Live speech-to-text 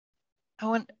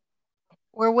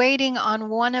we're waiting on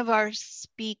one of our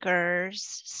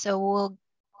speakers, so we'll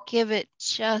give it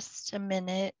just a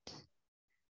minute.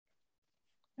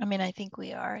 I mean, I think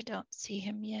we are. I don't see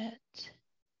him yet.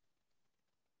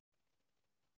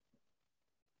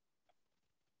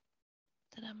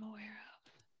 That I'm aware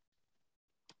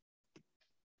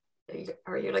of.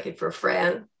 Are you looking for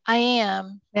Fran? I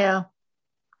am. Yeah.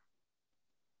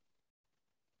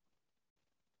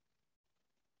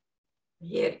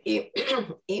 He had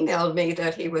emailed me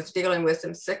that he was dealing with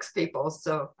some sick people,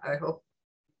 so I hope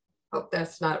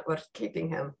that's not what's keeping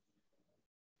him.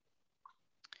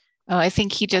 Oh, I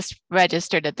think he just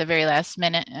registered at the very last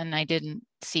minute and I didn't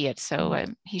see it. So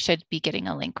he should be getting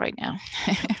a link right now.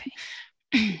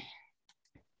 Okay.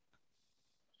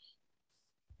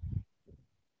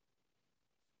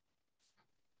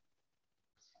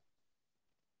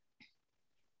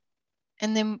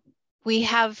 And then we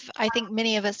have, I think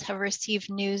many of us have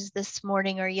received news this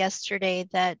morning or yesterday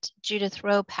that Judith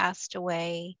Rowe passed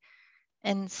away.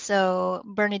 And so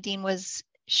Bernadine was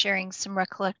sharing some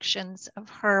recollections of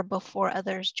her before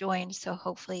others joined. So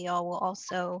hopefully y'all will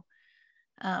also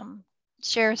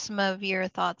share some of your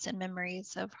thoughts and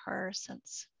memories of her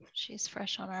since she's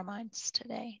fresh on our minds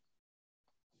today.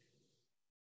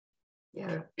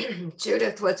 Yeah,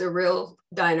 Judith was a real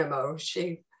dynamo.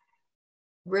 She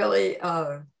really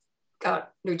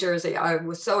got New Jersey. I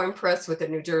was so impressed with the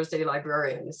New Jersey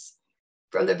librarians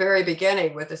from the very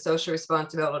beginning with the Social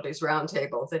Responsibilities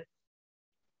Roundtable.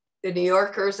 The New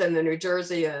Yorkers and the New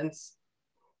Jerseyans,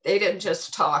 they didn't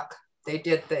just talk, they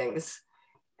did things.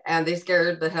 And they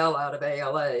scared the hell out of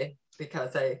ALA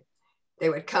because they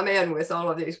would come in with all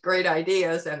of these great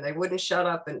ideas and they wouldn't shut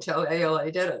up until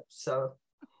ALA did it. So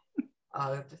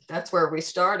that's where we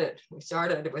started. We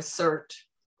started with CERT.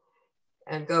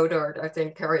 And Godort, I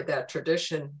think, carried that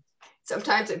tradition.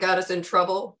 Sometimes it got us in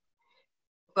trouble,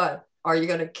 but are you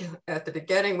going to, at the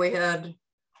beginning, we had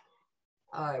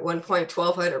at one point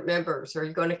 1,200 members. Are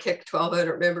you going to kick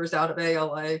 1,200 members out of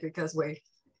ALA because we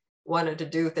wanted to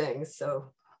do things?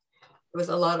 So it was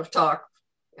a lot of talk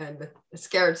and it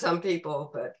scared some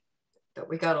people, but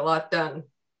we got a lot done.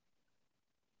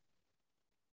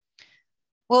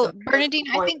 Well, so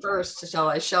Bernadine, I think first, shall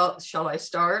I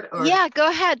start? Or? Yeah, go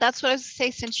ahead. That's what I was going to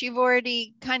say. Since you've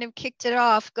already kind of kicked it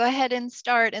off, go ahead and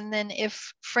start. And then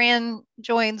if Fran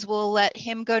joins, we'll let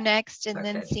him go next, and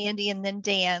then Sandy, and then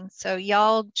Dan. So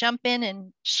y'all jump in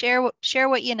and share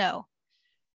what you know.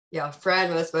 Yeah, Fran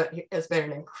has been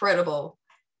an incredible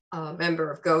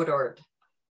member of Godort.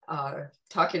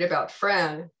 Talking about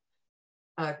Fran,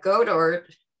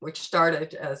 Godort, which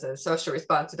started as a social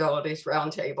responsibilities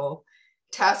roundtable,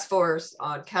 task force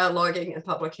on cataloging and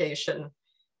publication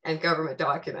and government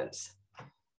documents.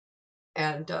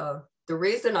 And the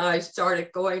reason I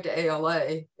started going to ALA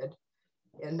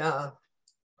in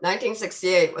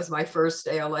 1968 was my first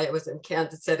ALA. It was in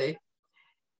Kansas City.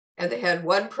 And they had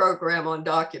one program on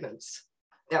documents.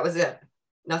 That was it,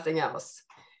 nothing else.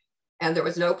 And there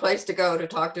was no place to go to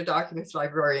talk to documents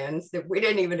librarians. That we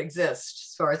didn't even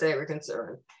exist as far as they were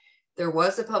concerned. There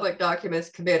was a public documents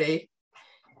committee.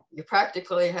 You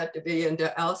practically had to be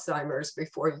into Alzheimer's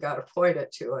before you got appointed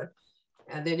to it.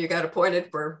 And then you got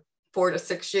appointed for 4 to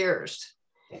 6 years.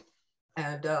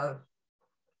 And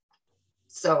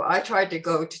so I tried to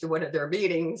go to one of their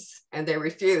meetings and they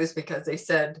refused because they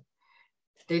said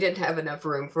they didn't have enough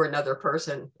room for another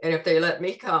person. And if they let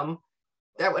me come,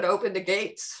 that would open the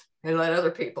gates and let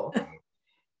other people.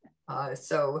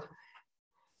 So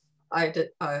I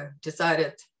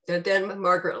decided that then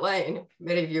Margaret Lane,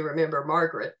 many of you remember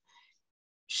Margaret,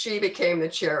 she became the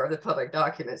chair of the Public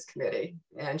Documents Committee,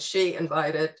 and she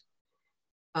invited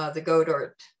the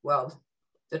Godort, well,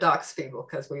 the docs people,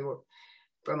 because we were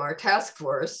from our task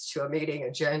force to a meeting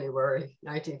in January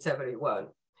 1971.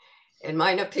 And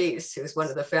Mina Peace, who's one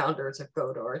of the founders of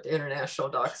Godort, the International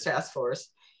Docs Task Force,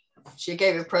 she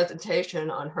gave a presentation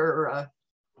on her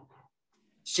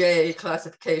J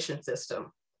classification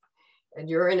system. And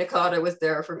Yuri Nakata was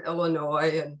there from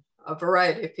Illinois and a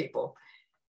variety of people.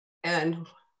 And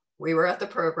we were at the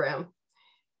program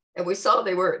and we saw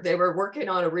they were working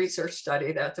on a research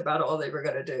study. That's about all they were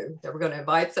going to do. They were going to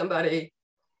invite somebody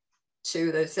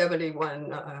to the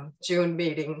 71 June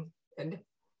meeting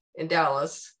in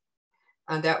Dallas.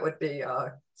 And that would be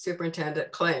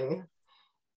Superintendent Kling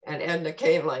and Edna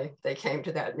Canley. They came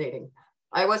to that meeting.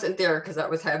 I wasn't there because I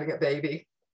was having a baby.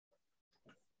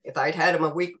 If I'd had him a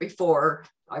week before,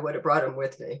 I would have brought him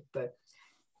with me. But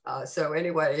so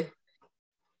anyway,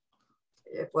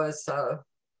 it was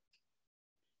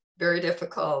very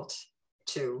difficult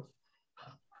to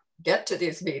get to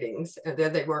these meetings, and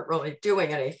then they weren't really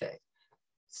doing anything.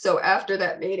 So after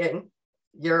that meeting,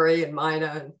 Yuri and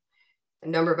Mina and a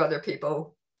number of other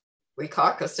people, we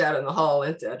caucused out in the hall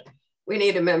and said, we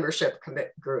need a membership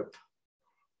group.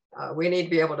 We need to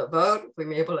be able to vote. We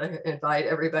need to be able to invite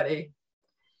everybody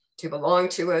to belong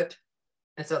to it.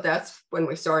 And so that's when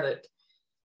we started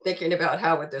thinking about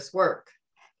how would this work.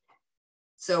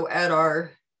 So at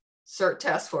our CERT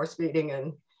task force meeting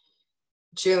in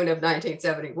June of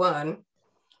 1971,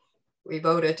 we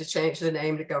voted to change the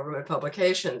name to Government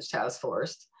Publications Task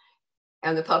Force.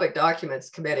 And the Public Documents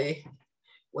Committee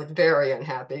was very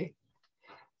unhappy.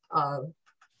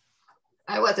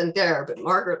 I wasn't there, but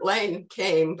Margaret Lane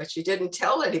came, but she didn't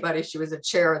tell anybody she was a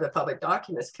chair of the Public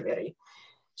Documents Committee.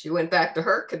 She went back to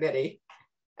her committee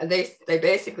and they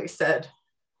basically said,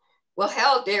 well,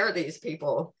 how dare these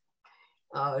people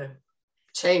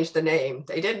change the name?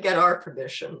 They didn't get our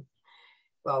permission.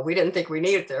 Well, we didn't think we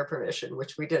needed their permission,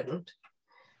 which we didn't.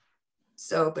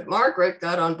 So, but Margaret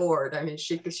got on board. I mean,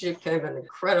 she became an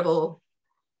incredible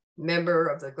member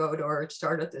of the Godort,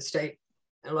 started the state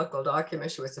and local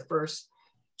documents. She was the first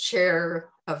chair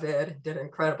of it, did an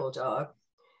incredible job.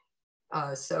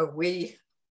 So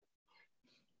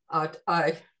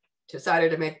I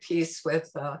decided to make peace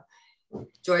with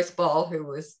Joyce Ball, who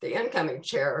was the incoming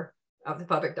chair of the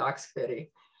Public Docs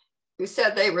Committee, who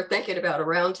said they were thinking about a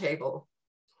roundtable,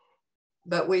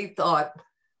 but we thought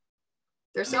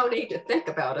there's no need to think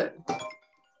about it.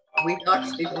 We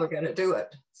Docs people are going to do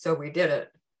it, so we did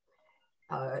it.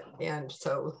 And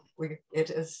so it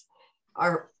is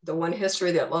the one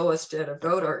history that Lois did of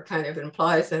Godort kind of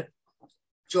implies that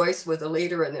Joyce was a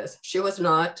leader in this. She was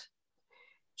not.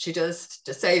 She just,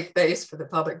 to save face for the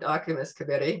Public Documents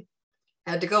Committee,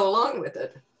 had to go along with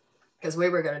it because we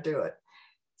were going to do it.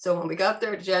 So when we got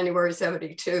there to January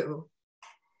 72,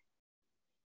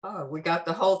 we got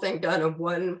the whole thing done in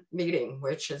one meeting,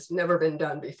 which has never been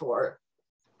done before.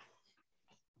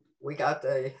 We got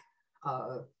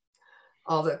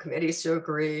all the committees to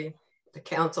agree, the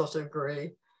council to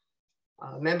agree,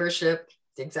 membership,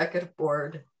 the executive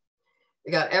board.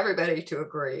 We got everybody to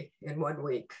agree in 1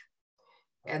 week.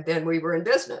 And then we were in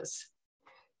business.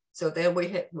 So then we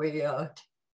got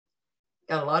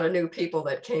a lot of new people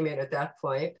that came in at that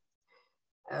point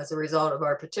as a result of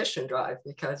our petition drive,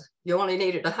 because you only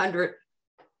needed 100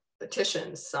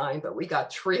 petitions signed, but we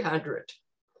got 300,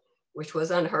 which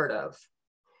was unheard of.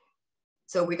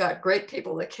 So we got great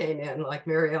people that came in, like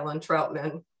Mary Ellen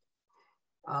Troutman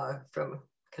from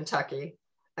Kentucky,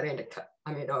 I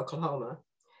mean Oklahoma.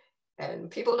 And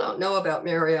people don't know about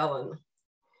Mary Ellen.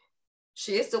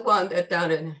 She is the one that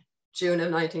down in June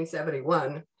of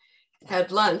 1971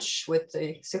 had lunch with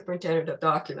the superintendent of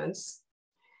documents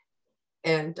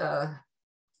and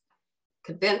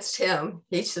convinced him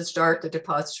he should start the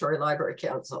Depository Library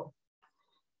Council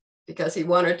because he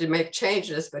wanted to make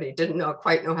changes, but he didn't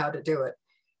quite know how to do it.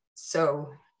 So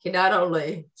he not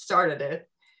only started it,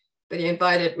 but he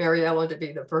invited Mary Ellen to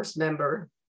be the first member.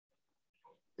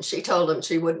 She told him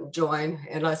she wouldn't join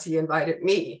unless he invited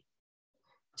me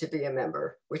to be a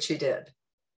member, which he did.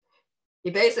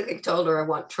 He basically told her, I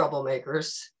want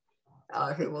troublemakers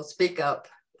who will speak up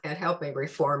and help me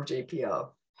reform GPO.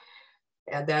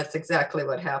 And that's exactly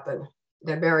what happened.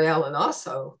 Then Mary Ellen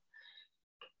also,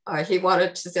 he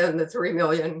wanted to send the 3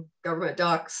 million government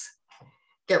docs,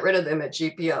 get rid of them at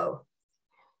GPO.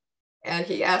 And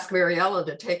he asked Mary Ellen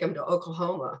to take him to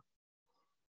Oklahoma.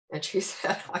 And she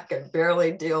said, I can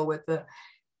barely deal with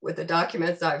the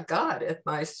documents I've got at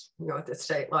my, at the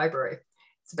state library.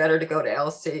 It's better to go to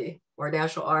LC or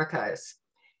National Archives.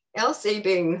 LC,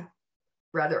 being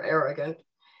rather arrogant,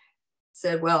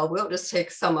 said, well, we'll just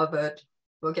take some of it.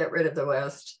 We'll get rid of the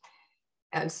rest.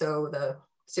 And so the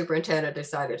superintendent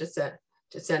decided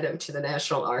to send him to the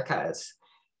National Archives.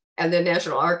 And the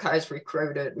National Archives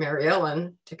recruited Mary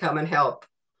Ellen to come and help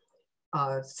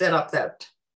set up that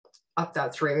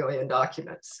 3 million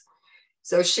documents.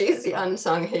 So she's the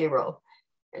unsung hero.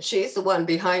 And she's the one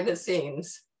behind the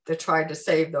scenes that tried to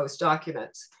save those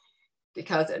documents.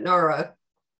 Because at NARA,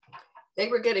 they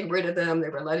were getting rid of them. They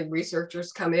were letting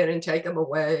researchers come in and take them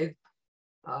away.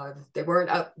 They weren't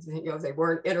they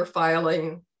weren't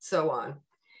interfiling, so on.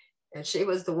 And she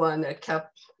was the one that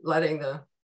kept letting the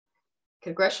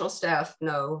congressional staff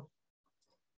know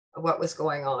what was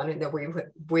going on. And then we,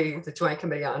 the Joint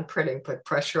Committee on Printing, put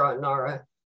pressure on NARA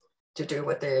to do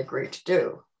what they agreed to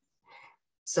do.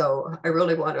 So I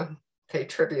really want to pay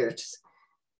tribute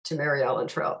to Mary Ellen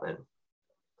Troutman.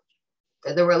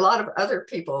 And there were a lot of other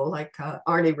people like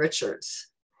Arnie Richards,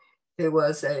 who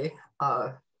was a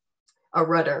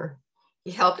runner.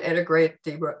 He helped integrate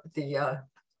the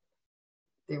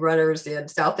runners in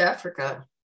South Africa.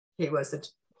 He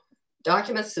was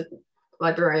documents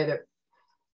librarian at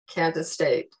Kansas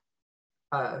State.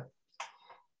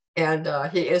 And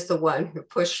he is the one who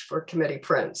pushed for committee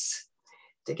prints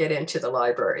to get into the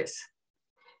libraries.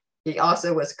 He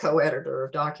also was co-editor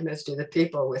of Documents to the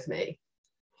People with me.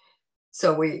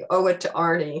 So we owe it to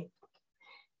Arnie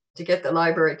to get the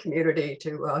library community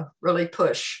to really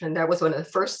push. And that was one of the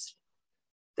first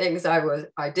things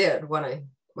I did when I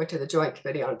went to the Joint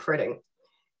Committee on Printing.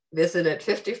 Visited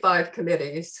 55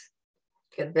 committees,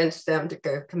 convinced them to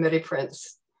go committee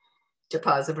prints to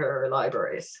depository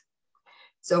libraries.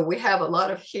 So we have a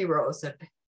lot of heroes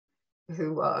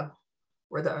who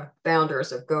were the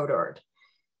founders of Godort,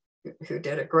 who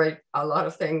did a lot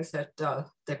of things that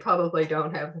they probably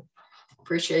don't have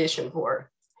appreciation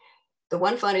for. The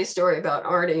one funny story about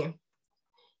Arnie,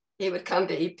 he would come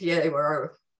to EPA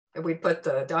where we'd put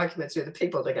the documents to the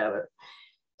people together.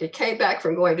 He came back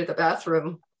from going to the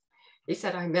bathroom. He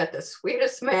said, I met the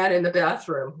sweetest man in the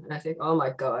bathroom. And I think, oh my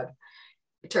God.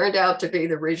 He turned out to be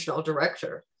the regional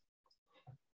director.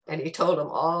 And he told him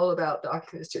all about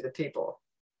Documents to the People.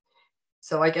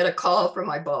 So I get a call from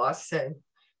my boss saying,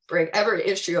 bring every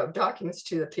issue of Documents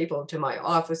to the People to my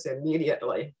office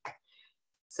immediately.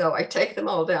 So I take them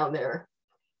all down there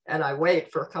and I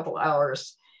wait for a couple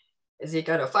hours. Is he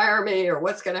gonna fire me or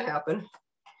what's gonna happen?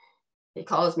 He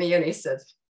calls me and he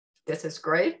says, this is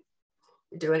great.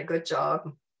 You're doing a good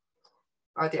job.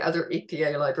 Are the other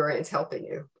EPA librarians helping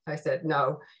you? I said,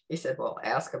 no. He said, well,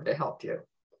 ask them to help you.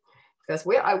 Because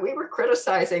we were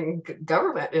criticizing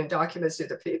government in Documents to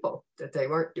the People, that they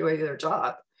weren't doing their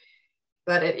job.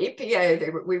 But at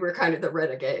EPA, we were kind of the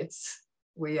renegades.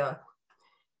 We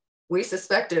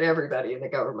suspected everybody in the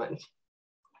government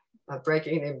of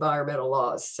breaking the environmental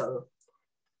laws. So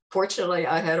fortunately,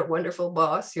 I had a wonderful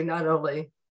boss who not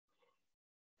only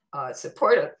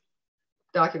supported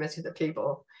Documents to the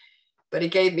People, but he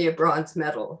gave me a bronze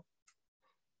medal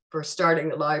for starting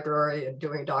the library and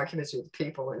doing Documents to the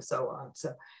People and so on.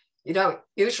 So you don't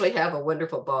usually have a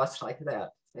wonderful boss like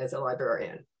that as a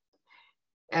librarian.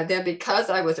 And then because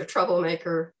I was a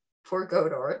troublemaker for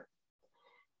Godort,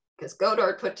 because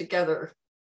Godort put together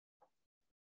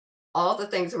all the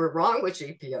things that were wrong with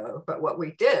GPO, but what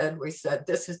we did, we said,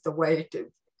 this is the way to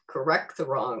correct the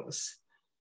wrongs.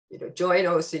 Join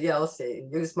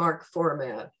OCLC, use MARC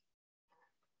format,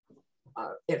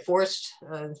 enforced the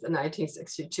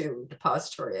 1962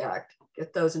 Depository Act,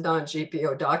 get those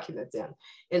non-GPO documents in,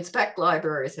 inspect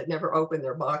libraries that never opened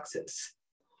their boxes,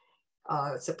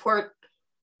 support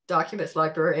documents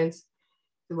librarians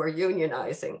who are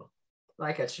unionizing,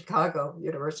 like at Chicago,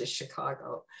 University of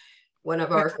Chicago. One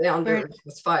of our founders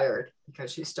was fired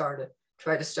because she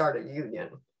tried to start a union.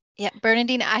 Yeah,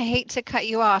 Bernadine, I hate to cut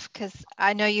you off because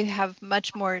I know you have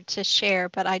much more to share,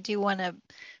 but I do want to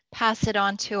pass it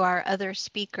on to our other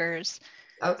speakers.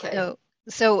 Okay.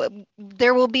 So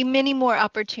there will be many more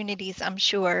opportunities, I'm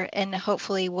sure, and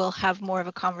hopefully we'll have more of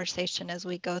a conversation as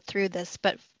we go through this.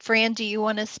 But Fran, do you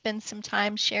want to spend some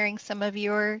time sharing some of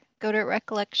your Godort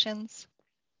recollections?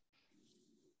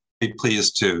 Be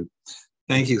pleased to.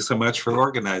 Thank you so much for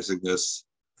organizing this.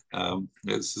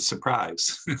 It's a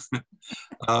surprise.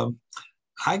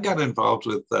 I got involved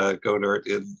with Godort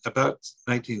in about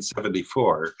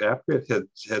 1974, after it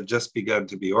had just begun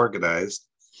to be organized,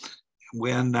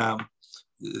 when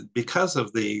because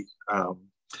of the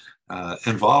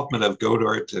involvement of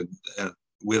Godort and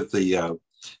with the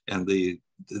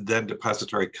then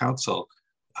Depository Council,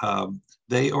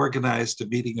 they organized a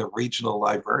meeting of regional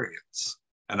librarians.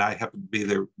 And I happened to be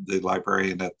the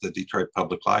librarian at the Detroit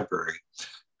Public Library.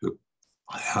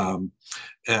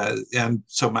 And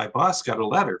so my boss got a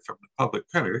letter from the public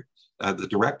printer, the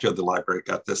director of the library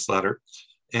got this letter,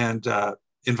 and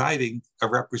inviting a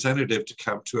representative to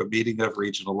come to a meeting of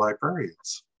regional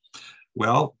librarians.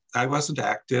 Well, I wasn't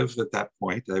active at that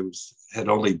point. I had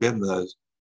only been the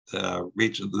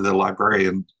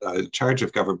librarian in charge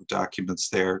of government documents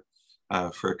there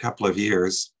for a couple of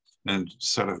years, and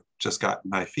sort of just gotten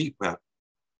my feet wet.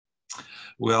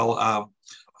 Well,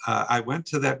 I went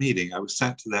to that meeting. I was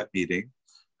sent to that meeting.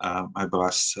 My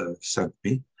boss sent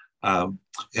me.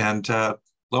 And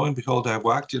lo and behold, I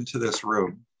walked into this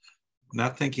room,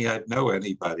 not thinking I'd know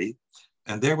anybody.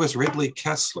 And there was Ridley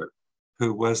Kessler,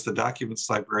 who was the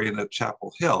documents librarian at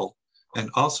Chapel Hill,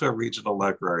 and also a regional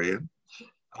librarian,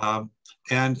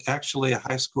 and actually a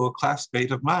high school classmate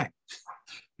of mine.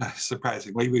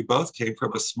 Surprisingly, we both came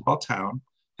from a small town,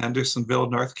 Hendersonville,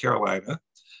 North Carolina,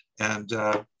 and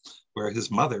where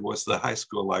his mother was the high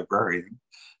school librarian.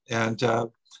 And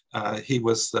he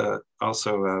was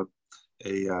also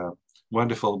a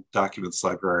wonderful documents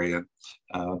librarian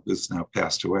who's now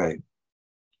passed away.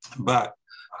 But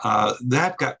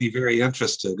that got me very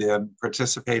interested in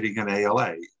participating in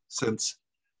ALA, since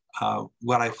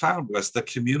what I found was the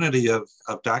community of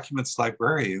documents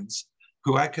librarians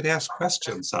who I could ask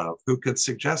questions of, who could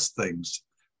suggest things.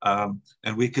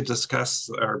 And we could discuss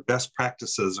our best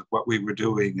practices of what we were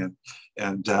doing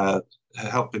and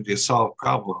helping to solve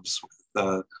problems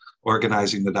with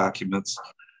organizing the documents.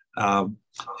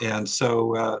 And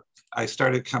so I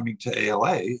started coming to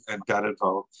ALA and got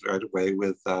involved right away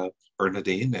with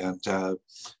Bernadine and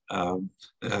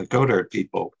Godort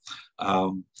people.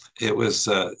 It was,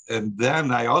 and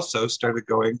then I also started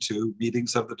going to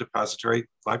meetings of the Depository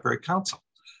Library Council.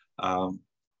 And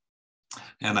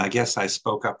I guess I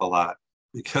spoke up a lot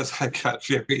because I got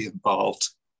very involved.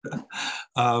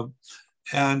 Of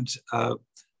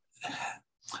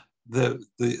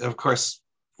course,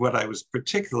 what I was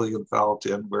particularly involved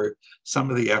in were some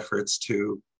of the efforts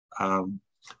to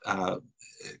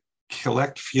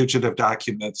collect fugitive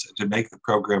documents to make the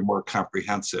program more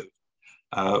comprehensive.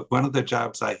 One of the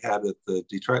jobs I had at the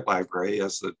Detroit Library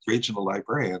as the regional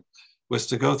librarian was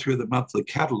to go through the monthly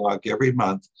catalog every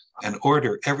month and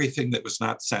order everything that was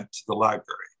not sent to the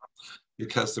library,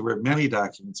 because there were many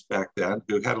documents back then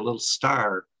who had a little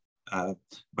star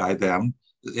by them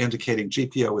indicating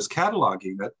GPO was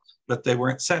cataloging it, but they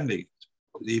weren't sending it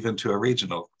even to a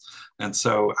regional. And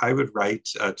so I would write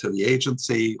to the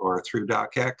agency or through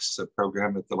DocX, a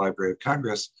program at the Library of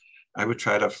Congress, I would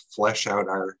try to flesh out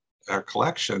our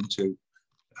collection to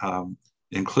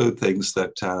include things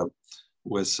that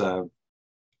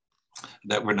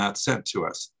that were not sent to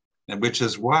us. And which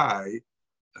is why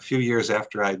a few years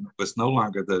after I was no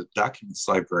longer the documents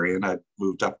librarian, I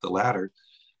moved up the ladder,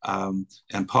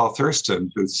 and Paul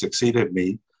Thurston, who succeeded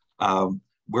me,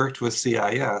 worked with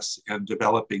CIS in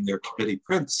developing their committee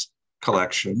prints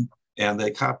collection, and they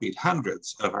copied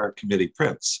hundreds of our committee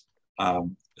prints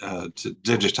to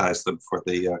digitize them for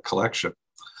the collection.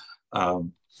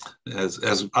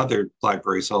 As other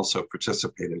libraries also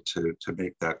participated to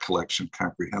make that collection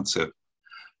comprehensive.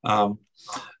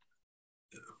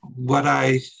 What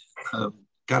I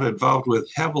got involved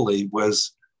with heavily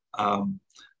was, on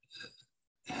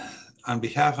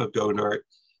behalf of Godort,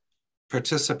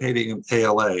 participating in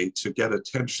ALA to get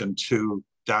attention to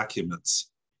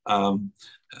documents.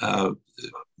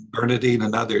 Bernadine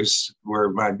and others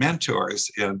were my mentors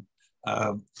in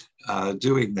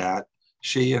doing that.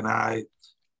 She and I,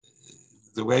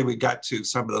 the way we got to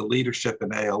some of the leadership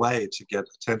in ALA to get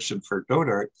attention for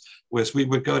Godort was we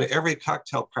would go to every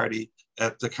cocktail party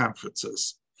at the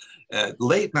conferences,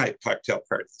 late night cocktail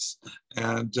parties,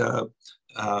 and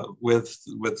with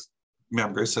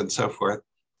members and so forth,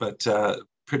 but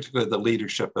particularly the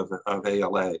leadership of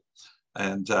ALA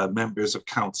and members of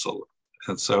council.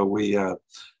 And so we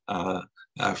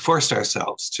forced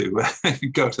ourselves to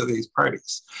go to these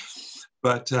parties.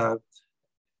 But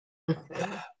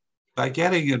by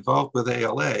getting involved with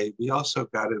ALA, we also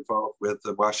got involved with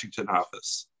the Washington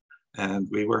office. And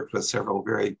we worked with several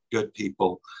very good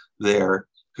people there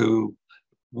who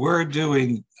were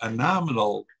doing a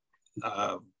nominal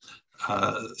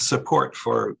support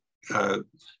for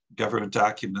government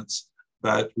documents.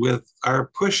 But with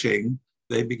our pushing,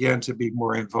 they began to be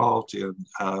more involved in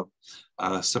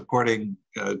supporting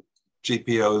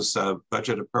GPO's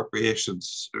budget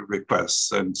appropriations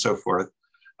requests and so forth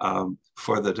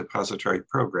for the depository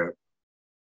program.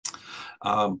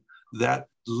 That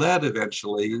led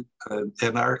eventually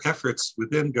in our efforts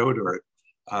within Godort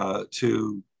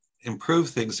to improve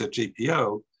things at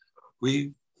GPO,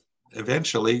 we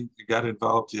eventually got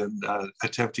involved in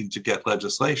attempting to get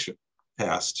legislation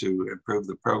passed to improve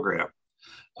the program.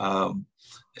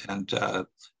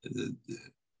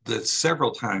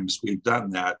 Several times we've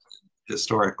done that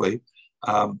historically.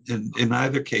 In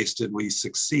either case did we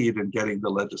succeed in getting the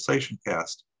legislation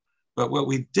passed. But what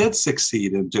we did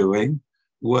succeed in doing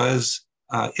was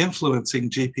influencing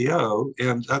GPO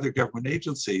and other government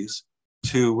agencies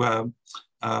to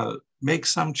make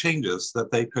some changes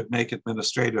that they could make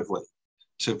administratively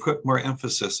to put more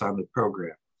emphasis on the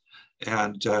program.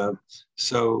 And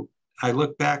so I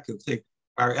look back and think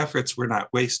our efforts were not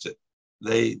wasted.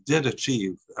 They did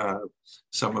achieve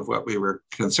some of what we were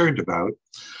concerned about.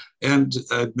 And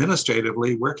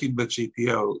administratively, working with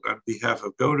GPO on behalf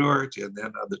of Godort and then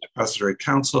on the Depository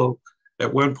Council,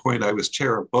 at one point I was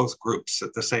chair of both groups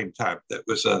at the same time. That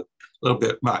was a little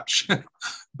bit much.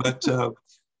 But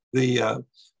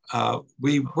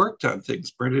we worked on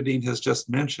things Bernadine has just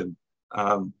mentioned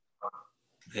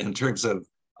in terms of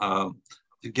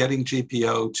getting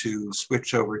GPO to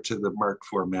switch over to the MARC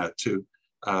format, to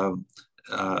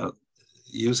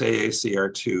use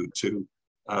AACR2, to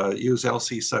use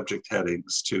LC subject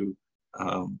headings, to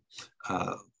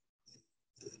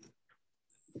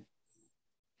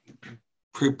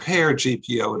prepare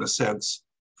GPO in a sense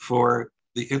for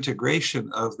the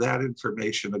integration of that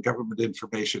information, the government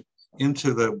information,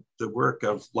 into the work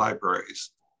of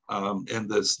libraries and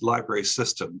this library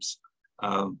systems.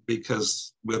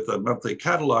 Because with a monthly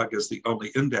catalog as the only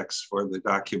index for the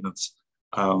documents,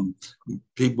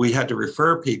 we had to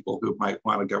refer people who might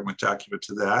want a government document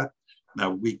to that.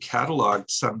 Now, we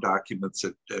cataloged some documents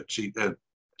at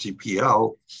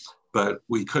GPL, but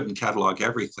we couldn't catalog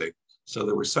everything. So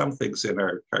there were some things in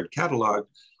our card catalog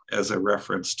as a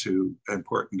reference to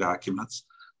important documents,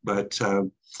 but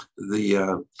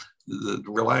the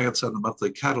reliance on the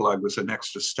monthly catalog was an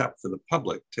extra step for the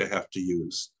public to have to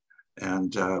use.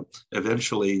 And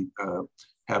eventually,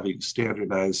 having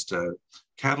standardized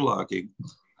cataloging,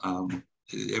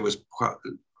 it was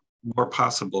more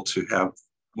possible to have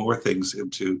more things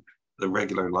into the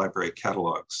regular library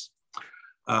catalogs.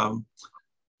 I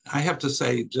have to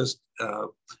say, just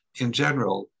in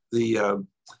general, the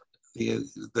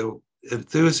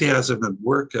enthusiasm and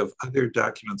work of other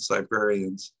documents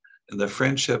librarians and the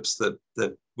friendships that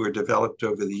were developed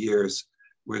over the years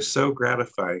were so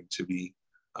gratifying to me.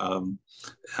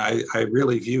 I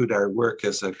really viewed our work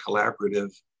as a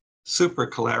collaborative, super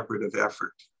collaborative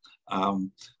effort,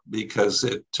 because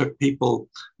it took people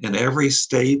in every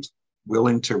state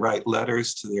willing to write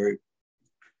letters to their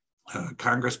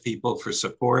Congress people for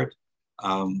support.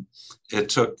 It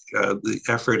took the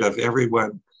effort of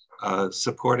everyone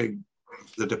supporting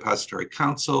the Depository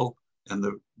Council and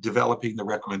developing the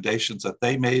recommendations that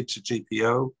they made to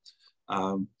GPO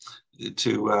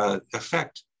to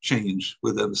affect change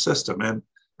within the system. And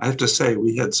I have to say,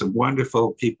 we had some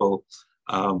wonderful people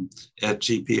at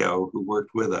GPO who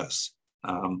worked with us,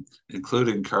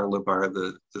 including Carl Labar,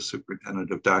 the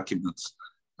superintendent of documents.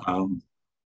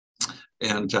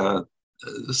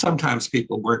 Sometimes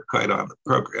people weren't quite on the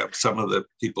program. Some of the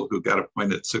people who got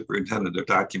appointed superintendent of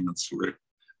documents were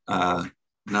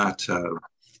not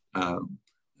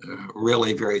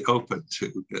really very open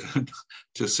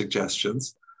to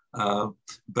suggestions.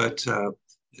 But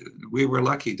we were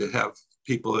lucky to have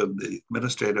people in the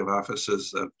administrative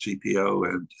offices of GPO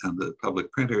and the public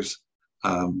printers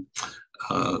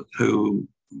who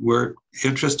were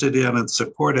interested in and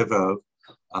supportive of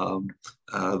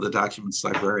the documents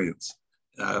librarians.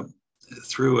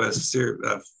 Through a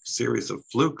series of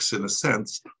flukes, in a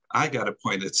sense, I got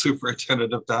appointed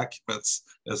superintendent of documents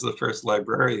as the first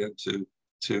librarian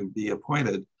to be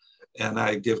appointed. And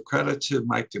I give credit to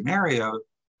Mike DeMario,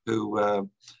 who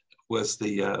was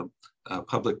the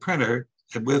public printer,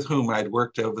 and with whom I'd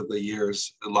worked over the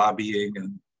years, lobbying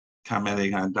and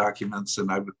commenting on documents, and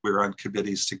we were on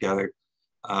committees together.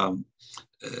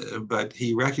 But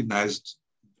he recognized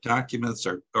documents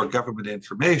or government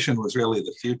information was really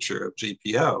the future of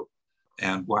GPO,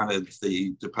 and wanted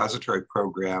the depository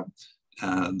program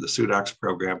and the SUDOX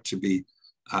program to be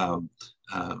highlighted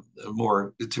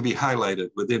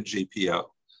within GPO,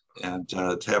 and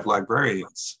to have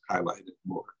librarians highlighted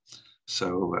more.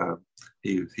 So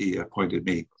he appointed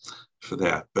me for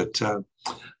that. But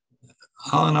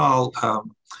all in all,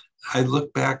 I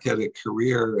look back at a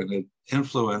career and an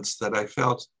influence that I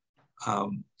felt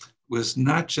was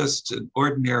not just an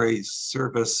ordinary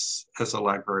service as a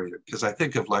librarian, because I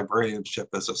think of librarianship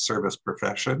as a service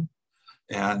profession,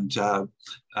 and I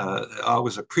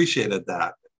always appreciated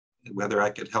that, whether I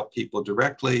could help people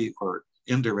directly or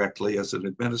indirectly as an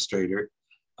administrator.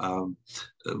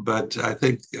 But I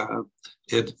think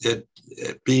it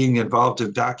being involved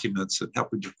in documents and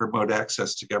helping to promote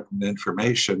access to government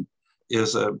information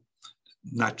is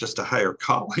not just a higher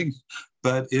calling,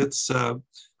 but it's a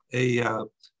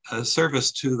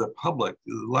service to the public,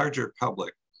 the larger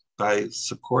public, by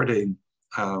supporting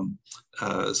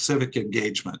civic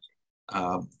engagement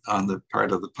on the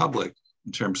part of the public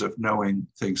in terms of knowing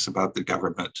things about the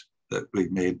government that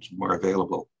we've made more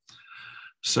available.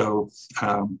 So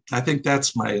I think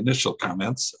that's my initial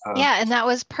comments. Yeah, and that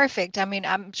was perfect. I mean,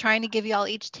 I'm trying to give you all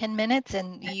each 10 minutes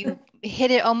and you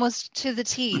hit it almost to the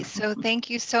T. So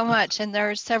thank you so much. And there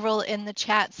are several in the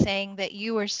chat saying that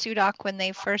you were SUDOC when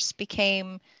they first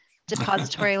became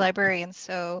depository librarians.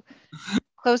 So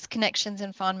close connections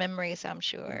and fond memories, I'm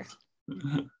sure.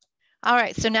 All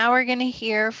right, so now we're going to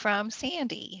hear from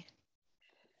Sandy.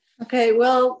 Okay,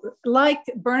 well, like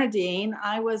Bernadine,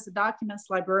 I was a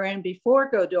documents librarian before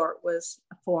Godort was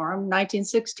formed.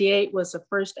 1968 was the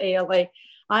first ALA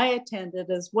I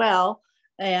attended as well,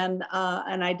 and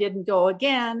I didn't go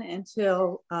again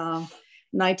until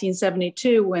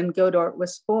 1972 when Godort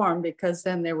was formed, because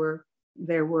then there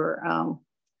were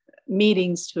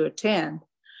meetings to attend.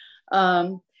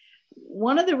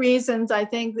 one of the reasons I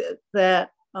think that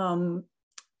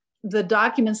the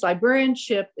documents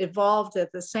librarianship evolved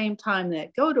at the same time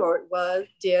that Godort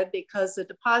did, because the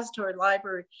Depository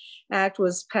Library Act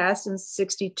was passed in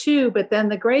 '62, but then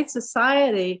the Great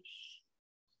Society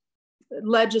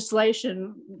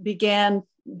legislation began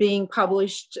being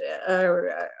published,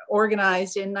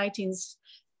 organized in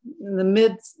the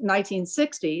mid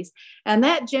 1960s, and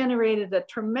that generated a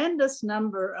tremendous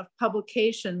number of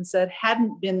publications that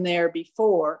hadn't been there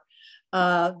before.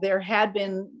 There had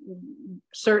been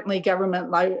certainly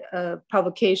government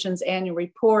publications, annual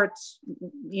reports,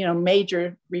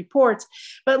 major reports,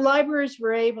 but libraries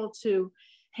were able to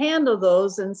handle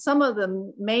those, and some of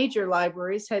the major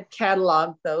libraries had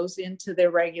cataloged those into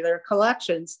their regular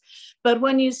collections. But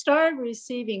when you start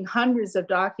receiving hundreds of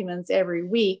documents every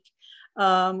week,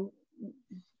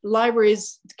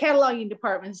 libraries, cataloging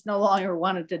departments no longer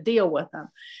wanted to deal with them.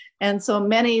 And so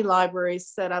many libraries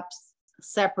set up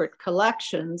separate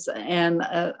collections and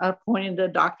appointed a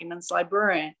documents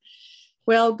librarian.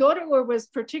 Well, Godort was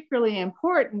particularly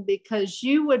important because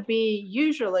you would be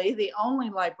usually the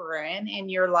only librarian in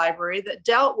your library that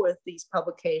dealt with these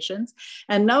publications,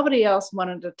 and nobody else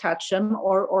wanted to touch them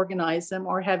or organize them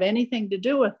or have anything to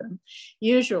do with them,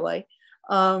 usually.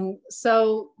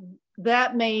 So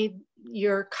that made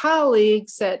your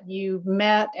colleagues that you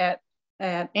met at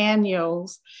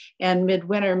annuals and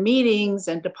midwinter meetings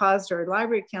and depository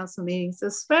library council meetings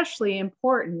especially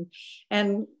important.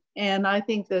 And I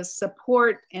think the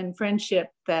support and friendship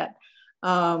that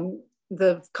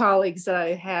the colleagues that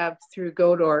I have through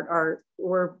Godort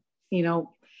were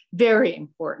very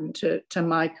important to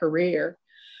my career.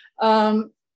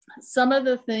 Some of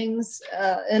the things,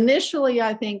 initially,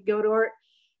 I think Godort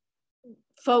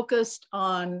focused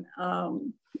on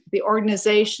the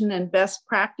organization and best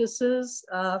practices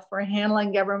for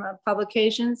handling government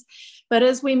publications. But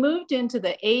as we moved into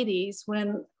the 80s,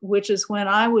 which is when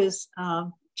I was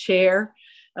chair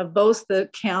of both the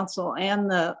council and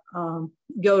the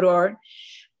Godort,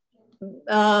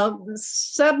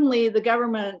 suddenly the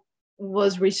government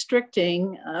was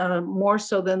restricting more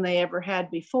so than they ever had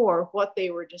before what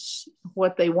they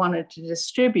wanted to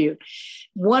distribute.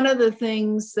 One of the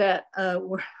things that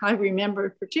I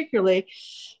remember particularly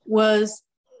was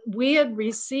we had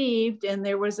received, and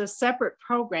there was a separate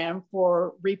program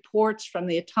for reports from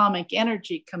the Atomic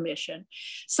Energy Commission.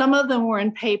 Some of them were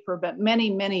in paper, but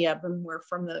many of them were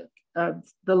from the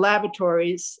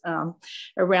laboratories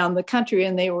around the country,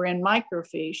 and they were in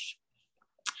microfiche.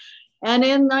 And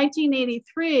in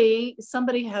 1983,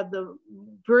 somebody had the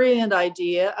brilliant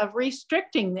idea of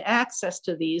restricting the access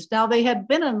to these. Now, they had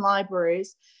been in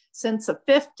libraries since the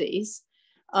 50s.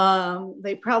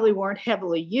 They probably weren't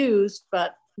heavily used,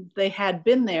 but they had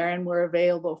been there and were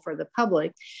available for the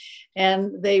public.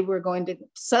 And they were going to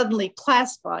suddenly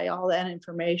classify all that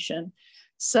information.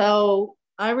 So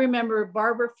I remember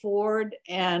Barbara Ford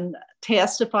and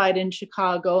testified in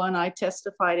Chicago, and I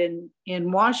testified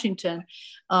in Washington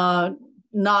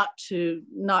not to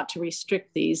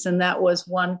restrict these. And that was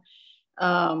one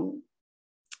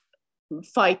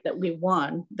fight that we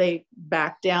won. They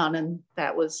backed down and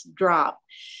that was dropped.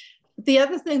 The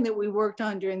other thing that we worked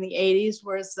on during the 80s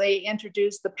was they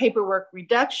introduced the Paperwork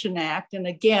Reduction Act. And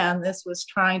again, this was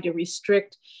trying to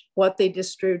restrict what they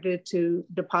distributed to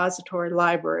depository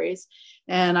libraries.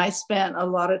 And I spent a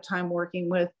lot of time working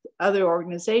with other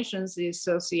organizations, the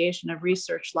Association of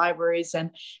Research Libraries and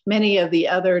many of the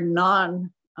other non-library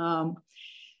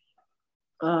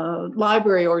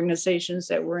organizations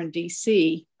that were in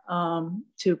DC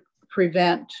to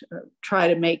try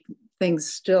to make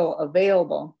things still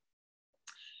available.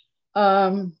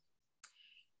 I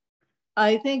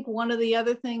think one of the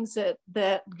other things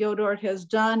that Godort has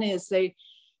done is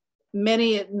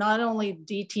not only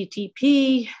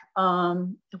DTTP,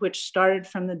 which started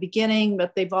from the beginning,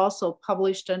 but they've also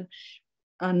published a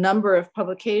number of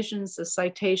publications, the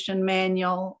citation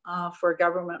manual for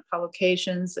government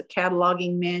publications, the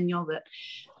cataloging manual that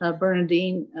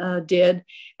Bernadine did.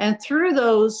 And through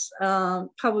those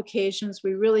publications,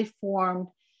 we really formed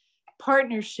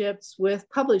partnerships with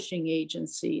publishing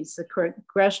agencies, the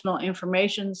Congressional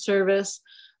Information Service,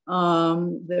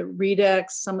 the REDX,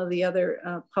 some of the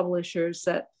other publishers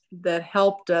that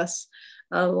helped us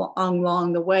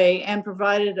along the way and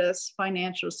provided us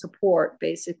financial support,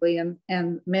 basically,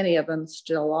 and many of them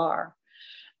still are.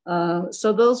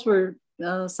 So those were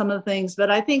some of the things. But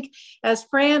I think, as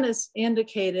Fran has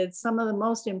indicated, some of the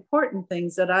most important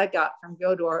things that I got from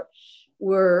Godort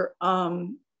were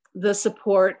the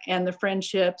support and the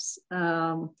friendships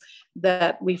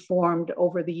that we formed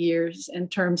over the years in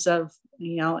terms of,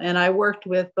 and I worked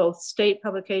with both state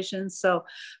publications. So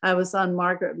I was on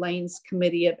Margaret Lane's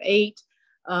Committee of 8.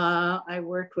 I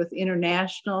worked with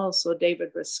international, so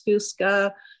David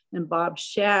Raskuska and Bob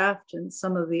Shaft and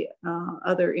some of the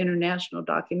other international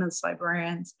documents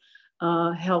librarians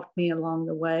helped me along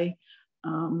the way.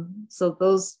 So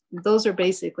those are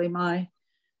basically my,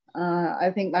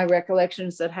 I think my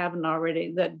recollections that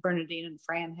Bernadine and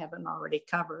Fran haven't already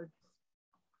covered.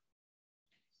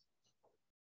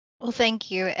 Well, thank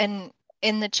you. And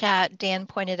in the chat, Dan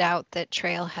pointed out that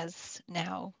Trail has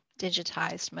now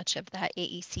digitized much of that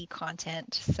AEC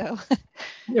content. So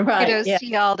Right, kudos yeah. to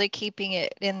y'all to keeping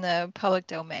it in the public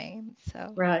domain.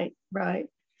 So right,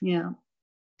 yeah.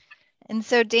 And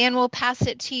so Dan, will pass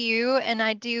it to you. And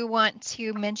I do want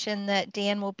to mention that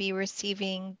Dan will be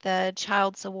receiving the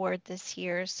Childs Award this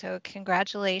year. So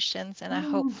congratulations. And I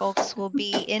hope folks will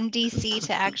be in DC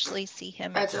to actually see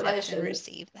him accept and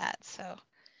receive that. So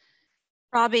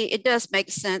Robbie, it does make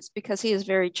sense because he is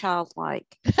very childlike.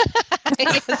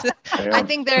 Yes, I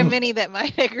think there are many that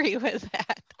might agree with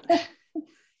that.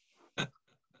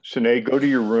 Sinead, go to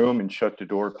your room and shut the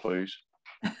door, please.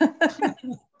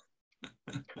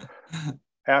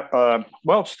 Well,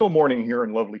 it's still morning here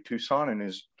in lovely Tucson, and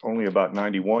it's only about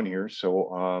 91 here.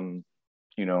 So,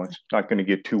 it's not going to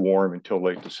get too warm until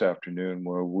late this afternoon,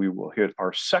 where we will hit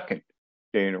our second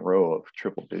day in a row of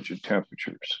triple-digit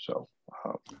temperatures. So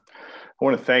I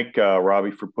want to thank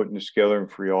Robbie for putting this together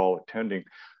and for y'all attending.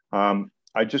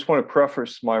 I just want to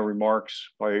preface my remarks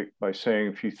by saying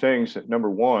a few things. That number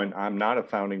one, I'm not a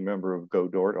founding member of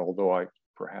Godort, although I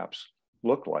perhaps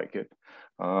look like it.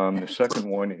 The second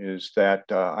one is that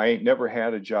I ain't never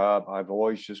had a job. I've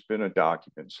always just been a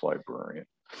documents librarian.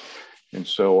 And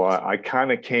so I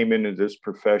kind of came into this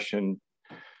profession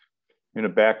in a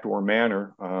backdoor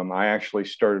manner. I actually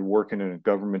started working in a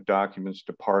government documents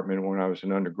department when I was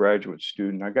an undergraduate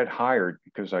student. I got hired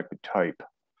because I could type,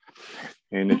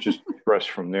 and it just progressed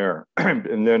from there.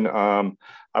 And then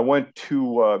I went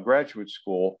to graduate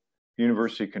school,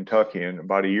 University of Kentucky, and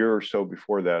about a year or so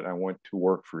before that, I went to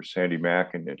work for Sandy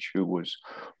McInich, who was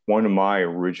one of my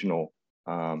original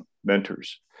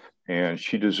mentors, and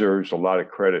she deserves a lot of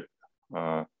credit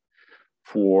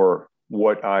for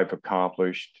what I've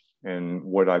accomplished and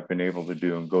what I've been able to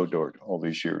do in Godort all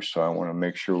these years. So I want to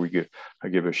make sure I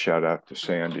give a shout out to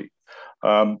Sandy.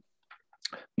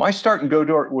 My start in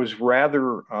Godort was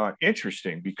rather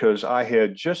interesting because I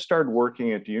had just started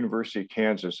working at the University of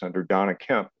Kansas under Donna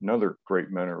Kemp, another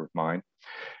great mentor of mine.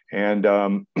 And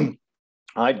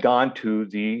I'd gone to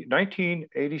the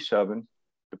 1987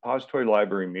 Depository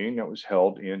Library meeting that was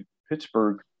held in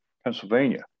Pittsburgh,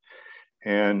 Pennsylvania.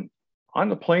 And on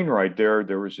the plane ride there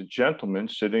was a gentleman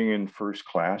sitting in first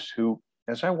class who,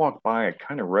 as I walked by, I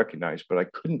kind of recognized, but I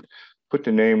couldn't put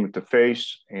the name with the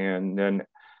face. And then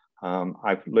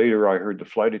later I heard the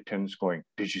flight attendants going,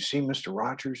 "Did you see Mr.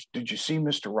 Rogers? Did you see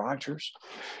Mr. Rogers?"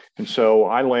 And so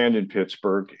I land in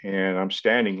Pittsburgh, and I'm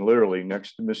standing literally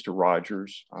next to Mr.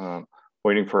 Rogers,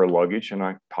 waiting for our luggage. And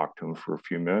I talked to him for a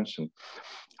few minutes, and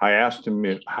I asked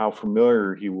him how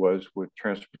familiar he was with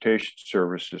transportation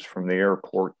services from the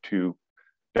airport to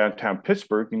downtown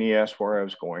Pittsburgh. And he asked where I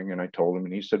was going, and I told him,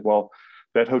 and he said, "Well,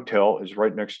 that hotel is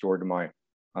right next door to my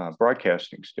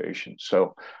broadcasting station."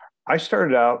 So I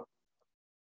started out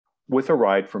with a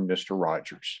ride from Mr.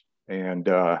 Rogers. And,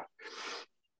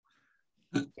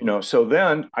 so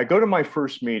then I go to my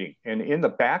first meeting, and in the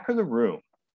back of the room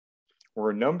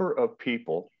were a number of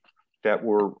people that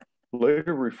were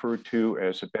later referred to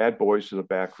as the bad boys of the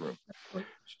back room.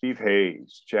 Steve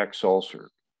Hayes, Jack Salser,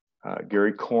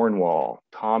 Gary Cornwall,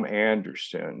 Tom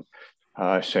Anderson,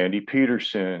 Sandy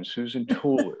Peterson, Susan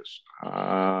Toulis.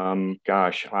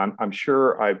 Gosh, I'm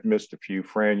sure I've missed a few.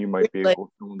 Fran, you might be able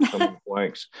to fill in some of the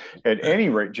blanks. At any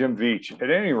rate, Jim Veach, at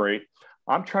any rate,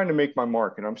 I'm trying to make my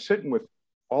mark, and I'm sitting with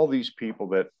all these people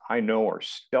that I know are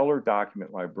stellar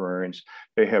document librarians.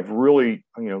 They have really,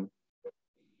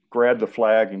 grabbed the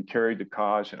flag and carried the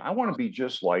cause, and I want to be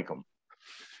just like them.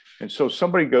 And so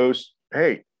somebody goes,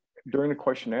 "Hey, during the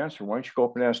question and answer, why don't you go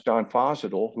up and ask Don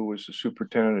Fosdill, who was the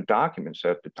superintendent of documents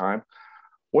at the time,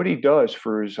 what he does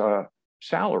for his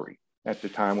salary at the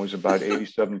time was about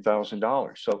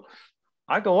 $87,000. So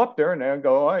I go up there and I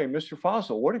go, "Hey, Mr.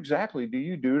 Fosdill, what exactly do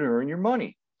you do to earn your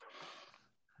money?"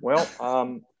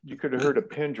 Well, you could have heard a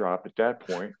pin drop at that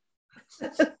point.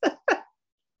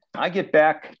 I get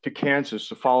back to Kansas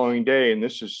the following day, and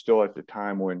this is still at the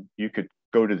time when you could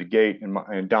go to the gate,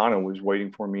 and Donna was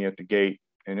waiting for me at the gate.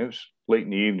 And it was late in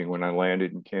the evening when I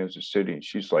landed in Kansas City. And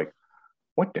she's like,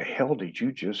 what the hell did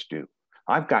you just do?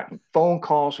 I've gotten phone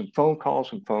calls and phone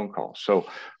calls and phone calls. So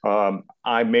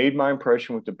I made my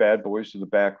impression with the bad boys of the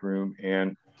back room,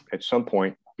 and at some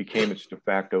point became its de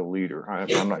facto leader.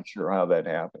 I'm not sure how that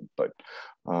happened, but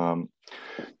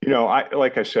you know,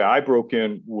 like I said, I broke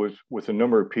in with a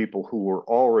number of people who were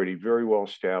already very well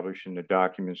established in the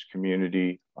documents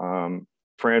community.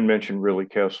 Fran mentioned Ridley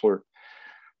Kessler.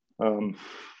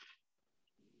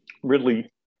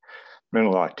 Ridley meant a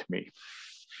lot to me.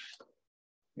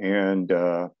 And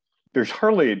there's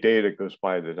hardly a day that goes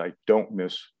by that I don't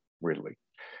miss Ridley.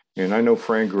 And I know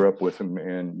Fran grew up with him,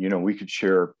 and, you know, we could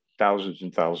share thousands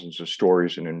and thousands of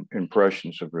stories and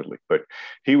impressions of Ridley, but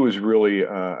he was really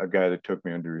a guy that took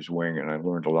me under his wing, and I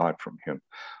learned a lot from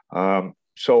him.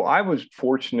 So I was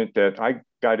fortunate that I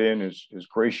got in, as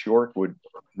Grace York would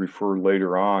refer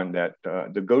later on, that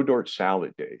the Godort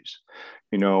salad days.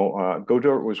 You know,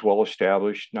 Godort was well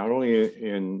established, not only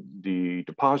in the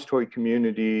depository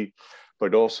community,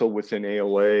 but also within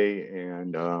ALA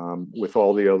and with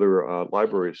all the other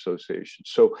library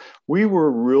associations. So we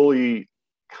were really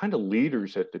kind of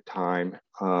leaders at the time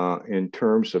in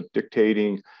terms of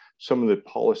dictating some of the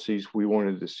policies we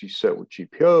wanted to see set with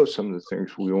GPO, some of the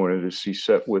things we wanted to see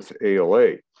set with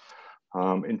ALA.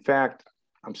 In fact,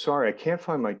 I'm sorry, I can't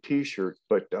find my t-shirt,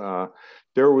 but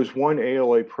there was one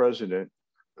ALA president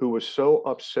who was so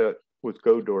upset with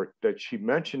Godort that she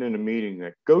mentioned in a meeting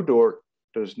that Godort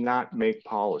does not make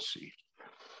policy.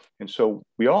 And so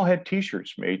we all had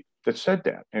t-shirts made that said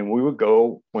that. And we would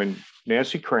go when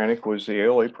Nancy Kranick was the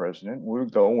ALA president, we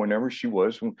would go whenever she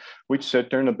was, and we'd sit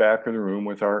there in the back of the room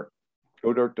with our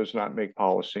Godort does not make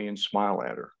policy and smile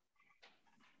at her.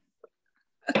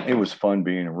 It was fun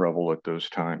being a rebel at those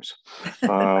times.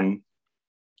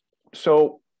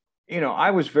 So, you know,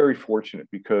 I was very fortunate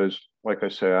because, like I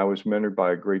say, I was mentored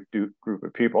by a great group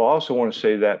of people. I also want to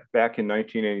say that back in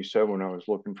 1987, when I was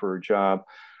looking for a job,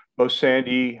 both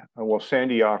Sandy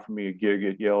offered me a gig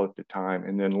at Yale at the time,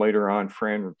 and then later on,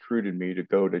 Fran recruited me to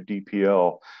go to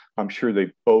DPL. I'm sure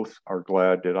they both are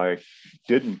glad that I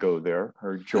didn't go there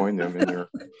or join them in their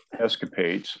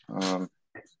escapades.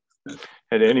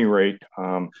 At any rate,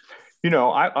 you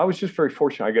know, I was just very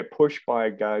fortunate. I got pushed by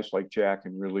guys like Jack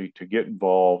and Ridley to get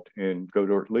involved in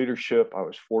Godort leadership. I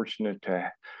was fortunate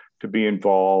to be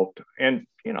involved, and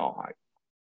you know,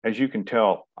 as you can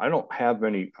tell, I don't have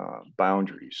any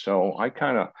boundaries. So I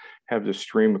kind of have this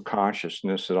stream of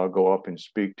consciousness that I'll go up and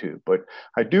speak to. But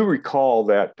I do recall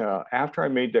that after I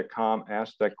made that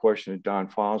asked that question to Don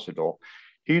Fosdell,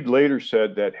 he'd later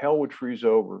said that hell would freeze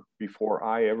over before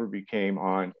I ever became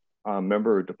a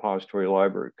member of Depository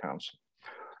Library Council.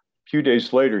 A few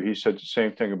days later, he said the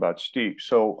same thing about Steve.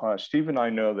 So Steve and I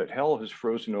know that hell has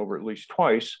frozen over at least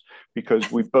twice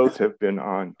because we both have been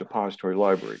on Depository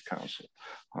Library Council.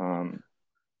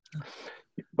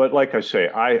 But like I say,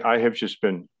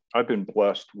 I've been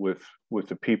blessed with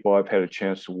the people I've had a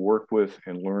chance to work with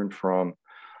and learn from.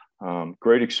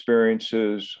 Great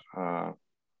experiences,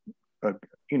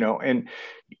 you know, and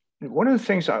one of the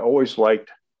things I always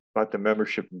liked about the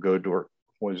membership of Godort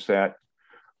was that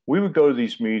we would go to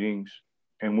these meetings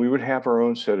and we would have our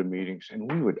own set of meetings and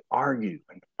we would argue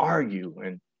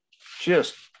and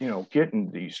just, you know, get in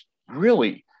these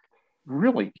really,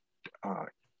 really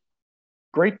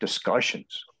great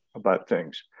discussions about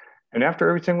things. And after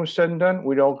everything was said and done,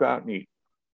 we'd all go out and eat.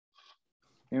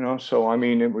 You know, so I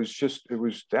mean,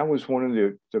 that was one of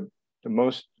the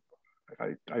most,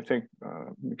 I think,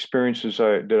 experiences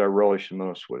that I relished the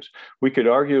most. Was we could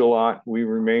argue a lot, we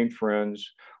remained friends,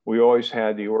 we always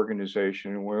had the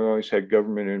organization, and we always had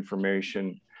government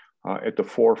information at the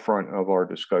forefront of our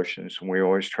discussions, and we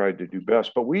always tried to do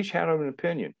best, but we each had an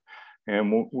opinion,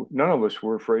 and none of us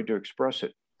were afraid to express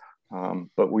it.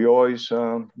 But we always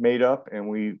made up, and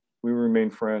we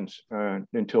remained friends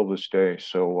until this day.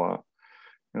 So,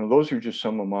 you know, those are just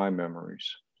some of my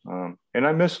memories. And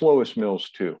I miss Lois Mills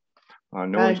too.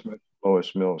 No one's met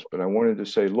Lois Mills, but I wanted to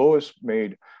say Lois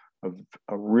made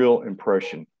a real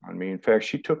impression on me. In fact,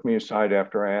 she took me aside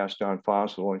after I asked Don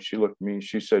Fosdell, and she looked at me and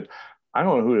she said, "I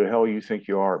don't know who the hell you think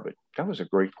you are, but that was a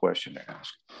great question to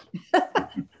ask."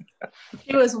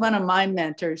 She was one of my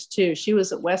mentors too. She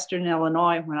was at Western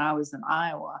Illinois when I was in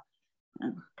Iowa.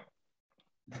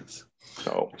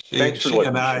 So thanks for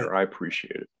letting me share. I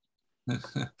appreciate it.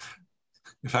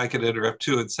 If I could interrupt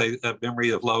too and say a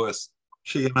memory of Lois,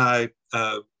 she and I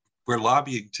were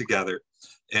lobbying together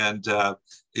and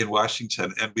in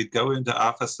Washington, and we'd go into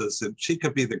offices and she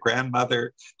could be the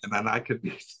grandmother and then I could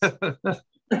be the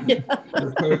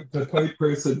point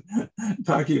person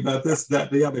talking about this,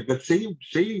 that, and the other. But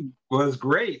she was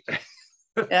great.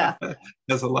 Yeah.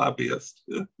 As a lobbyist.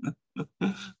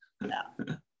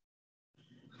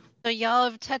 So y'all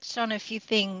have touched on a few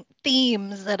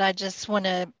themes that I just want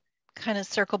to kind of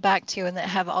circle back to and that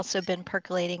have also been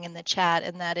percolating in the chat,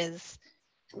 and that is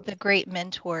the great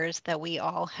mentors that we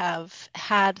all have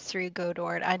had through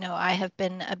Godort. I know I have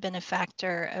been a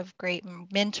benefactor of great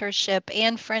mentorship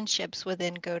and friendships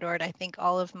within Godort. I think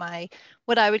all of my,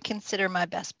 what I would consider my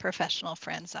best professional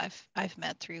friends I've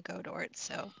met through Godort.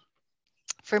 So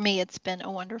for me, it's been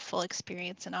a wonderful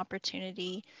experience and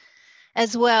opportunity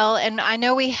as well. And I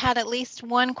know we had at least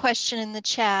one question in the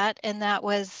chat, and that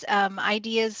was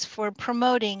ideas for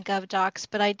promoting GovDocs,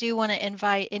 but I do want to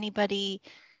invite anybody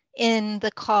in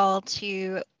the call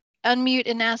to unmute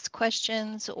and ask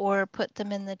questions or put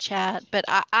them in the chat. But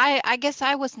I guess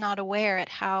I was not aware at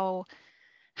how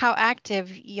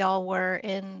active y'all were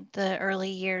in the early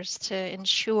years to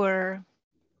ensure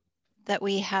that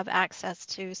we have access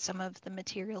to some of the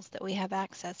materials that we have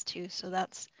access to. So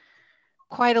that's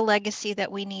quite a legacy that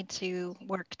we need to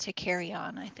work to carry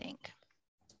on, I think.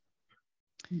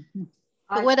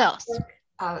 But what else?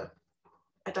 I'd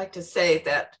like to say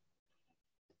that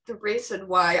the reason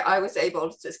why I was able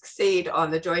to succeed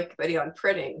on the Joint Committee on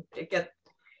Printing, to get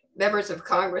members of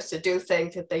Congress to do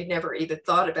things that they never even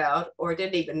thought about or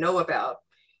didn't even know about,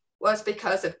 was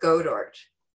because of Godort.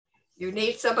 You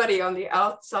need somebody on the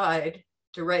outside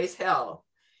to raise hell,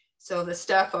 so the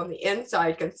staff on the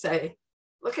inside can say,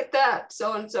 look at that,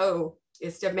 so-and-so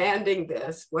is demanding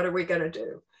this, what are we gonna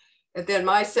do? And then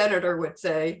my senator would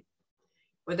say,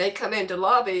 when they come in to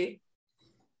lobby,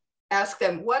 ask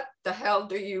them, what the hell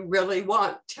do you really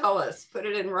want? Tell us, put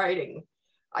it in writing.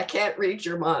 I can't read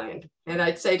your mind. And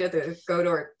I'd say to the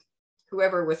Godort,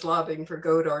 whoever was lobbying for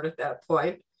Godort at that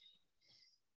point,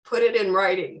 put it in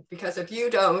writing, because if you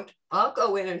don't, I'll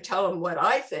go in and tell them what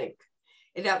I think.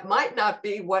 And that might not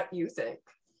be what you think.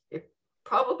 It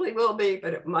probably will be,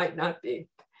 but it might not be.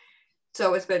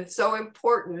 So it's been so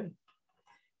important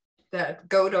that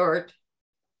Godort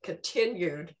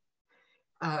continued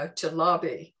to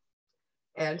lobby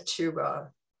and to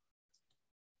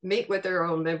meet with their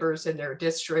own members in their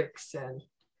districts and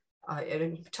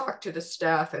talk to the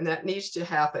staff, and that needs to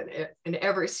happen in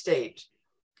every state.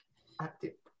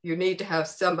 You need to have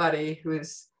somebody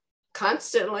who's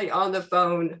constantly on the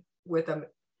phone with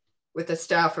a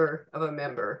staffer of a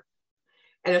member.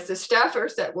 And it's the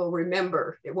staffers that will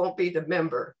remember, it won't be the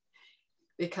member,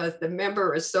 because the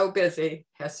member is so busy,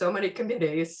 has so many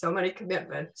committees, so many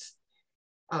commitments.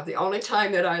 The only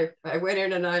time that I went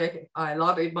in and I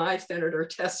lobbied my Senator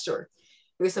Tester,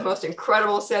 who's the most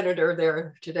incredible senator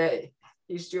there today.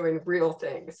 He's doing real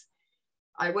things.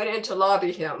 I went in to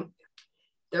lobby him.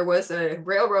 There was a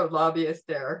railroad lobbyist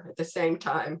there at the same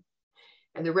time.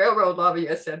 And the railroad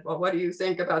lobbyist said, well, what do you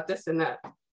think about this and that?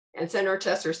 And Senator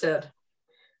Tester said,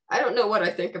 I don't know what I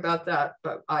think about that,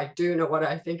 but I do know what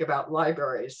I think about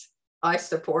libraries. I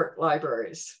support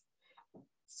libraries.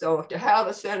 So to have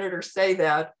a senator say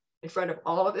that in front of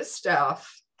all of his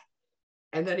staff,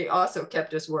 and then he also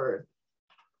kept his word.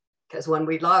 Because when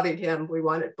we lobbied him, we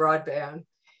wanted broadband.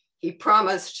 He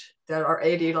promised that our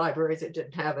 80 libraries that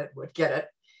didn't have it would get it,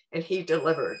 and he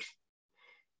delivered.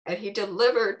 And he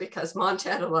delivered because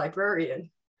Montana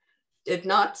Librarian did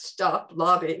not stop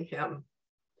lobbying him.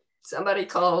 Somebody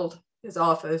called his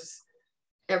office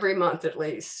every month at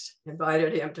least,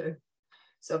 invited him to.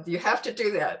 So you have to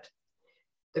do that.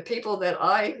 The people that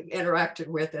I interacted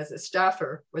with as a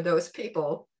staffer were those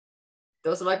people,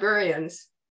 those librarians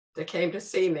that came to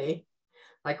see me,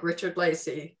 like Richard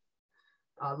Lacey,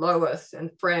 Lois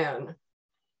and Fran,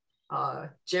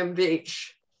 Jim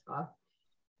Beach,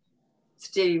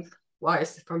 Steve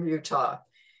Weiss from Utah.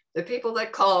 The people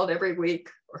that called every week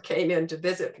or came in to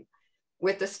visit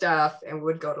with the staff and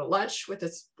would go to lunch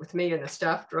with me and the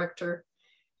staff director.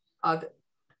 You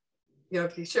know,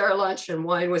 if you share lunch and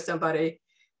wine with somebody,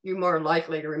 you're more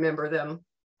likely to remember them.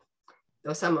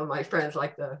 Though some of my friends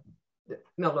like the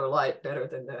Miller Lite better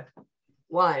than the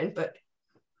wine, but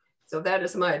so that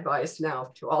is my advice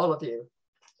now to all of you.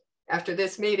 After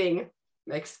this meeting,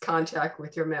 make contact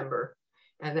with your member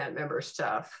and that member's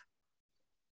staff.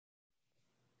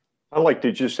 I'd like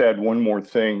to just add one more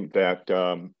thing that,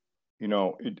 you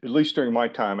know, at least during my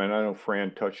time, and I know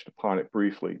Fran touched upon it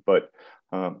briefly, but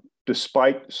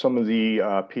despite some of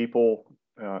the people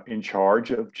in charge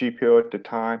of GPO at the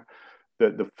time,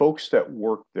 the folks that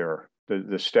worked there,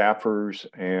 the staffers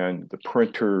and the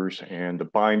printers and the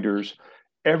binders,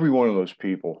 every one of those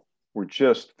people were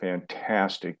just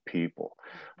fantastic people.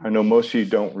 I know most of you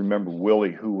don't remember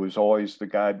Willie, who was always the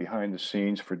guy behind the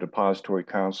scenes for Depository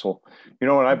Council. You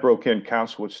know, when I broke in,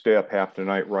 council would stay up half the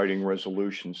night writing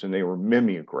resolutions and they were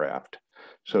mimeographed.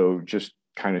 So just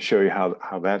kind of show you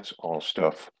how that's all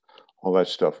that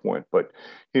stuff went. But,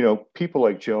 you know, people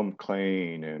like Joe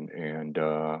McLean and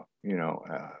you know,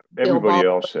 everybody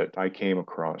else that I came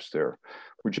across there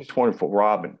were just wonderful.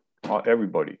 Robin,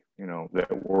 everybody, you know,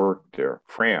 that worked there.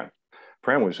 Fran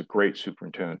was a great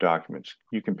superintendent of documents.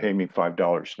 You can pay me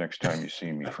 $5 next time you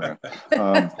see me, Fran.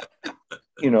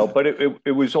 You know, but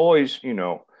it was always, you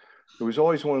know, it was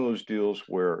always one of those deals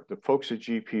where the folks at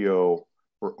GPO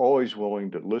were always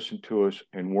willing to listen to us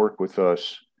and work with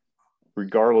us,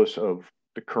 regardless of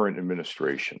the current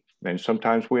administration. And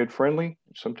sometimes we had friendly,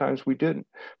 sometimes we didn't.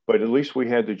 But at least we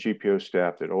had the GPO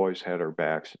staff that always had our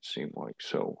backs, it seemed like.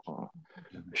 So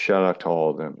shout out to all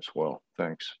of them as well.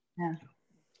 Thanks. Yeah.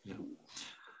 Yeah.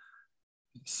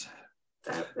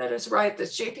 That is right. The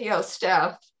GPO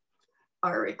staff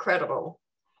are incredible.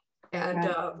 And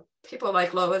people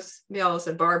like Lois Mills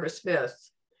and Barbara Smith,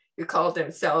 who called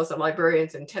themselves the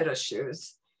librarians in tennis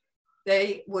shoes,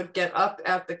 they would get up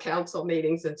at the council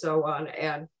meetings and so on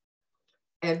and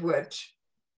would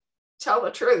tell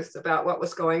the truth about what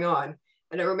was going on.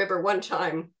 And I remember one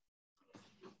time,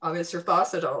 Mr.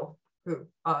 Fossetto, who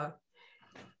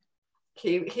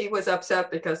he was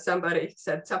upset because somebody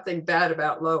said something bad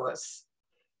about Lois.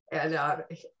 And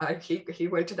he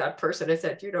went to that person and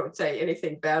said, "You don't say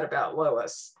anything bad about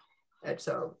Lois." And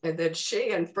then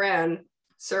she and Fran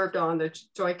served on the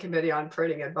Joint Committee on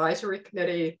Printing Advisory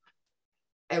Committee,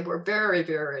 and were very,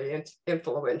 very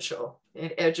influential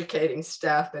in educating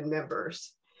staff and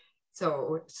members.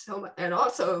 And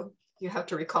also you have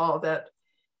to recall that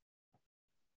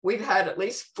we've had at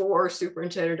least 4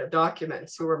 superintendent of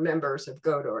documents who were members of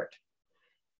Godort.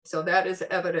 So that is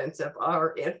evidence of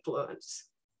our influence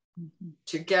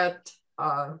to get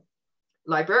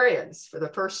librarians for the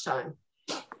first time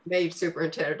made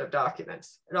superintendent of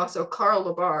documents. And also Carl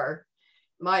Labar,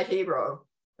 my hero,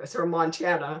 was from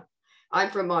Montana.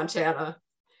 I'm from Montana.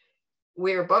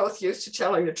 We are both used to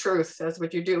telling the truth. That's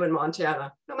what you do in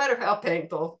Montana. No matter how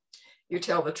painful, you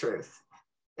tell the truth.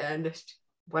 And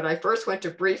when I first went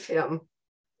to brief him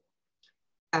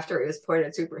after he was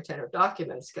appointed superintendent of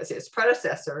documents, because his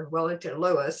predecessor, Wellington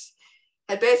Lewis,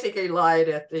 had basically lied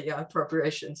at the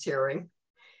appropriations hearing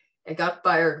and got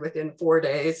fired within 4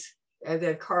 days. And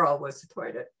then Carl was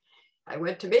appointed. I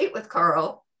went to meet with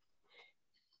Carl,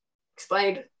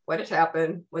 explained what had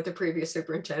happened, what the previous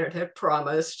superintendent had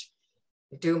promised,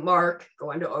 do Mark,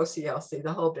 go into OCLC,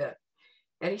 the whole bit.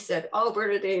 And he said, "Oh,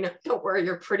 Bernadine, don't worry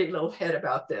your pretty little head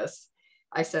about this."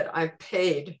 I said, "I'm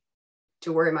paid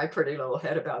to worry my pretty little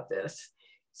head about this.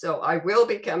 So I will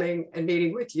be coming and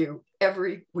meeting with you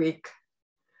every week.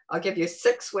 I'll give you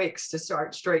 6 weeks to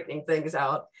start straightening things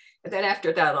out. And then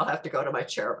after that, I'll have to go to my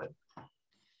chairman."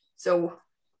 So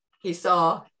he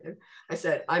saw, I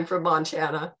said, "I'm from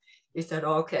Montana." He said,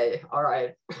 "Okay, all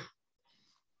right.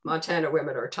 Montana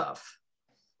women are tough."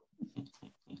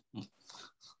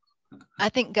 I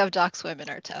think GovDocs women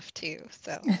are tough too.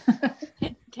 So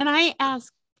can I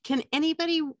ask, can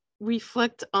anybody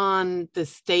reflect on the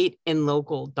state and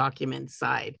local document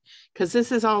side? Because this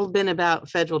has all been about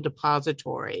federal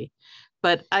depository.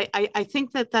 But I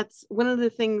think that's one of the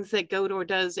things that Godort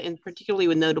does, and particularly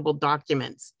with notable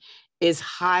documents, is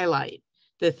highlight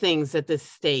the things that the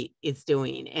state is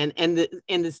doing and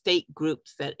the state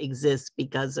groups that exist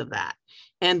because of that,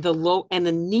 and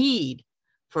the need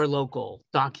for local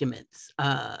documents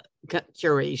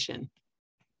curation.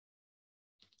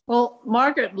 Well,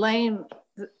 Margaret Lane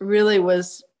really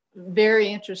was very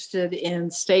interested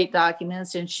in state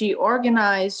documents, and she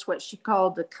organized what she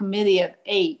called the Committee of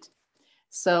 8.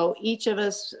 So each of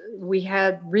us, we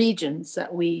had regions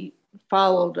that we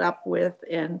followed up with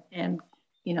and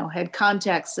you know, had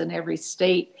contacts in every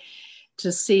state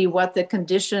to see what the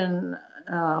condition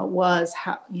was,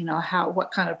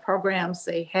 what kind of programs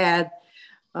they had,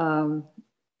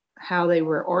 how they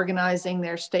were organizing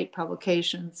their state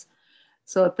publications.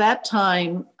 So at that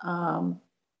time,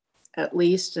 at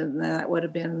least, and that would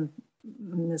have been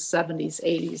in the 70s,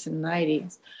 80s, and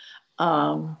 90s,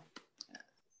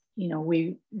 you know,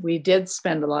 we did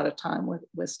spend a lot of time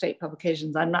with state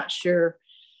publications. I'm not sure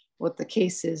what the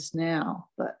case is now,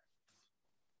 but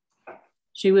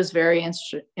she was very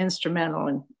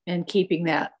instrumental in keeping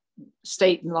that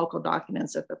state and local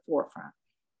documents at the forefront.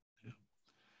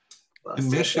 Well,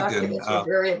 in Michigan, documents were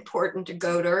very important to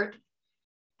Godort.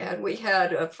 And we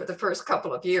had, for the first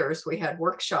couple of years, we had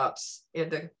workshops in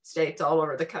the states all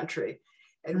over the country.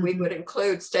 And we would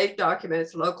include state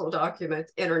documents, local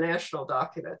documents, international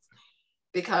documents,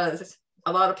 because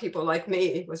a lot of people like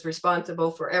me was responsible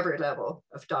for every level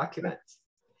of documents,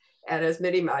 and as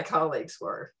many of my colleagues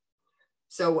were.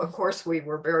 So of course we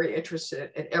were very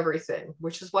interested in everything,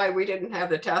 which is why we didn't have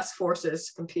the task forces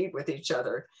compete with each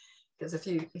other. Because if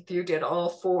you did all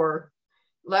 4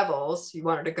 levels, you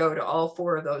wanted to go to all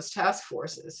 4 of those task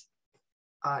forces.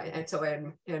 And so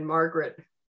and Margaret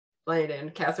Lane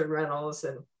and Catherine Reynolds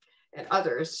and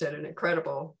others did an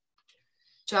incredible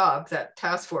job, that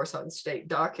task force on state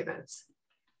documents.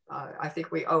 I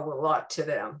think we owe a lot to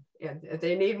them, and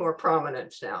they need more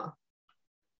prominence now.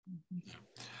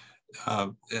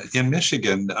 In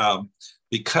Michigan,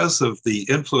 because of the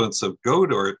influence of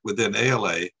Godort within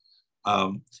ALA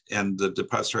and the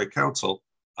Depository Council,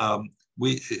 after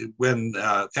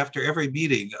every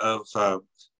meeting of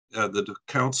the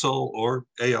council or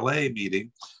ALA meeting,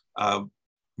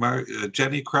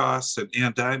 Jenny Cross and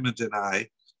Ann Diamond and I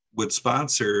would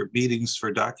sponsor meetings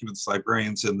for documents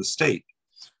librarians in the state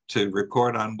to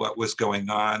report on what was going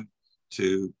on,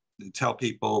 to tell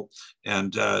people,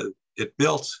 and it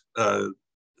built,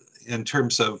 in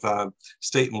terms of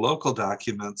state and local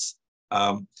documents,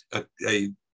 a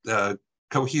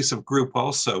cohesive group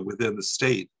also within the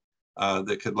state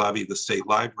that could lobby the state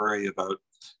library about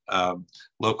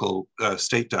local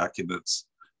state documents.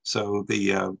 So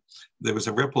there was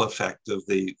a ripple effect of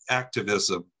the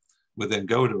activism within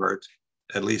Godort,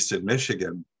 at least in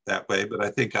Michigan, that way, but I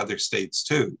think other states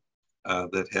too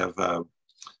that have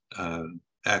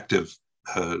active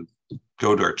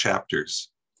Godort chapters.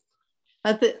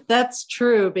 That's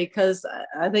true, because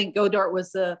I think Godort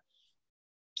was the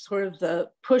sort of the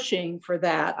pushing for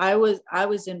that. I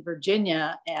was in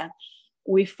Virginia, and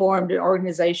we formed an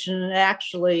organization, and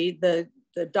actually the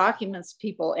documents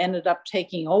people ended up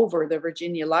taking over the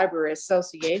Virginia Library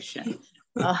Association.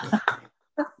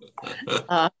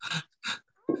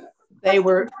 They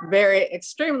were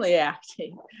extremely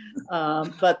active,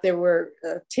 but there were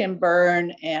Tim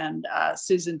Byrne and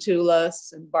Susan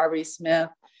Toulis and Barbie Smith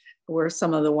were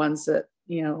some of the ones that,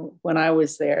 when I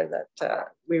was there, that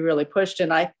we really pushed.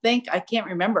 And I can't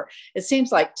remember, it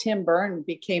seems like Tim Byrne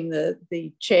became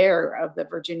the chair of the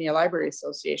Virginia Library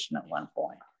Association at one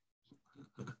point.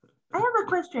 I have a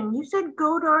question. You said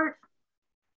Godort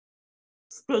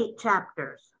state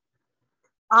chapters.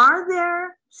 Are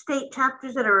there state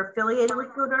chapters that are affiliated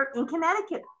with Godort? In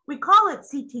Connecticut, we call it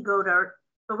CT Godort,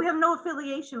 but we have no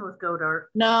affiliation with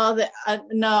Godort. No,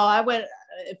 I went,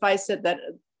 if I said that,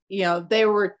 there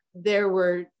were,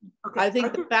 okay. I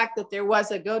think the fact that there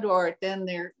was a Godort, then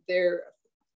their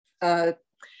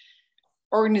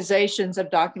organizations of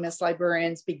documents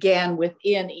librarians began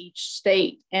within each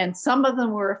state. And some of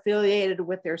them were affiliated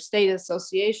with their state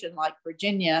association, like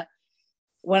Virginia.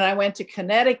 When I went to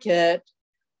Connecticut,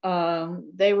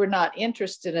 they were not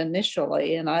interested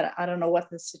initially, and I don't know what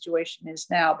the situation is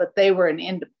now, but they were an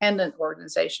independent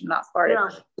organization, not part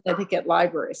of the Connecticut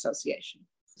Library Association.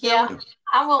 Yeah,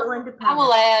 I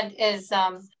will add, as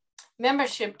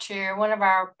membership chair, one of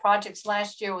our projects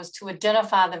last year was to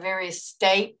identify the various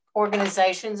state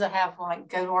organizations that have like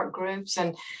Godort groups,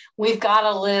 and we've got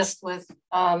a list with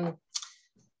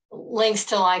links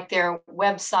to like their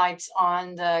websites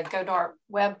on the Godort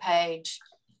webpage.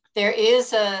 There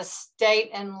is a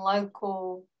state and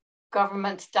local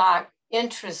governments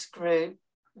interest group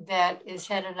that is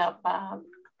headed up by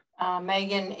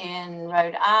Megan in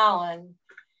Rhode Island.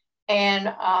 And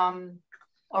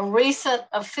a recent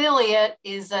affiliate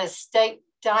is a state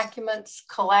documents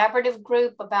collaborative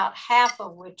group, about half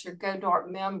of which are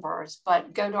Godort members.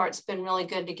 But Godort's been really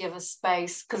good to give us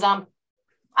space, because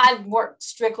I work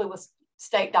strictly with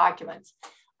state documents.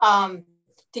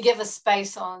 To give us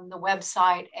space on the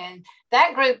website. And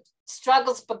that group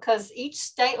struggles because each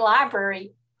state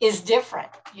library is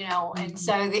different, and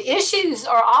so the issues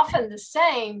are often the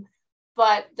same,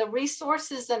 but the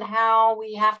resources and how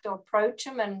we have to approach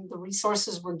them and the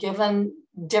resources we're given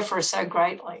differ so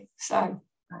greatly. So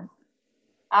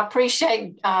I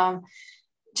appreciate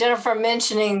Jennifer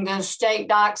mentioning the state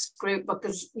docs group,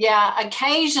 because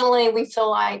occasionally we feel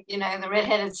like, the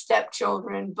redheaded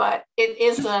stepchildren, but it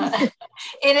is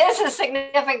a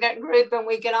significant group, and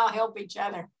we can all help each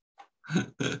other.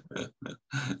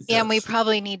 Yeah, and we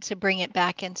probably need to bring it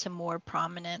back into more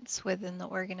prominence within the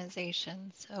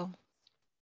organization. So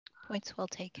points well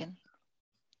taken.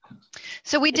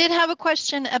 So we did have a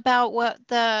question about what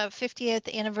the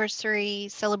 50th anniversary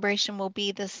celebration will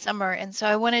be this summer. And so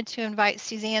I wanted to invite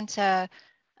Suzanne to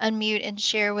unmute and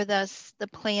share with us the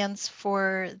plans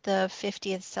for the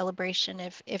 50th celebration,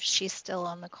 if she's still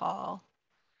on the call.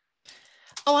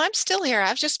 Oh, I'm still here.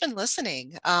 I've just been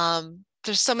listening.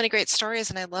 There's so many great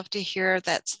stories, and I love to hear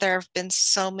that there have been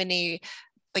so many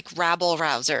like rabble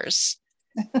rousers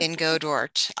in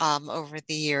Godort over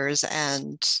the years.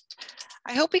 And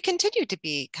I hope we continue to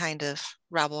be kind of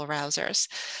rabble rousers.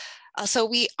 So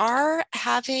we are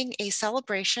having a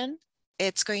celebration.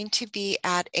 It's going to be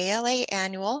at ALA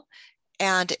Annual,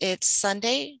 and it's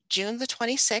Sunday, June the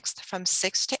 26th from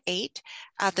 6 to 8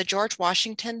 at the George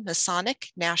Washington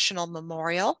Masonic National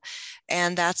Memorial.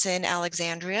 And that's in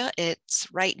Alexandria. It's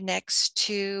right next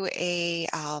to a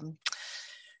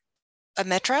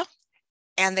metro,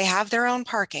 and they have their own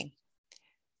parking.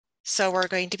 So we're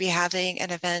going to be having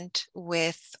an event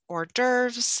with hors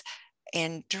d'oeuvres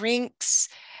and drinks.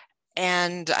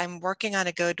 And I'm working on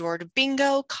a Godort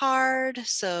bingo card,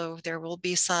 so there will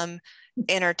be some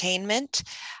entertainment.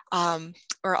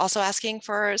 We're also asking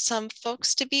for some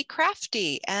folks to be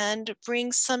crafty and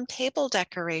bring some table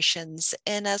decorations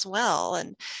in as well,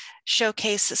 and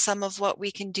showcase some of what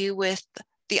we can do with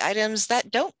the items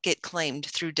that don't get claimed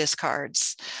through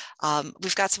discards.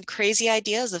 We've got some crazy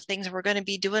ideas of things we're going to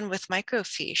be doing with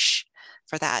microfiche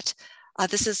for that.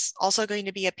 This is also going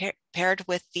to be paired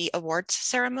with the awards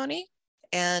ceremony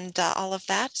and all of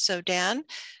that. So Dan,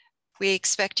 we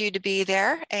expect you to be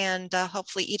there and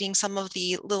hopefully eating some of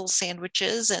the little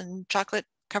sandwiches and chocolate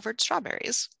covered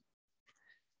strawberries.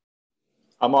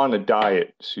 I'm on a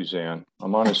diet, Suzanne.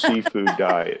 I'm on a seafood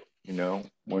diet. You know,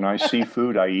 when I see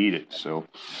food, I eat it. So.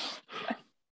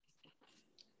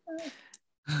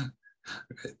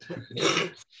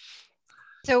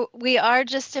 So we are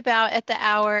just about at the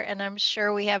hour, and I'm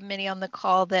sure we have many on the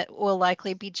call that will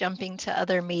likely be jumping to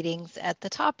other meetings at the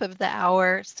top of the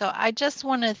hour. So I just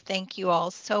want to thank you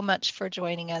all so much for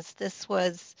joining us. This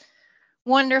was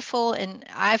wonderful, and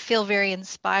I feel very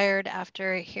inspired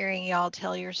after hearing y'all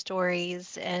tell your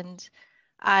stories. And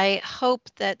I hope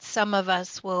that some of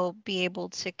us will be able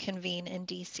to convene in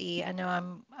DC. I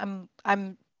know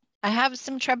I have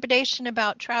some trepidation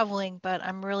about traveling, but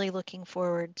I'm really looking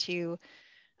forward to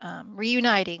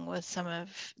reuniting with some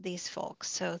of these folks.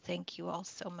 So thank you all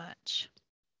so much.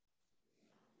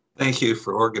 Thank you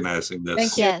for organizing this.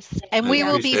 Thank you. Yes, and we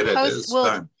will be we'll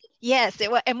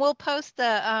post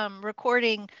the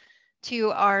recording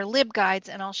to our LibGuides,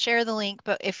 and I'll share the link.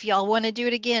 But if y'all want to do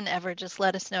it again ever, just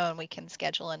let us know and we can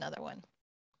schedule another one.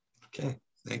 Okay,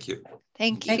 thank you.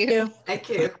 Thank you. Thank you. Thank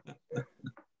you.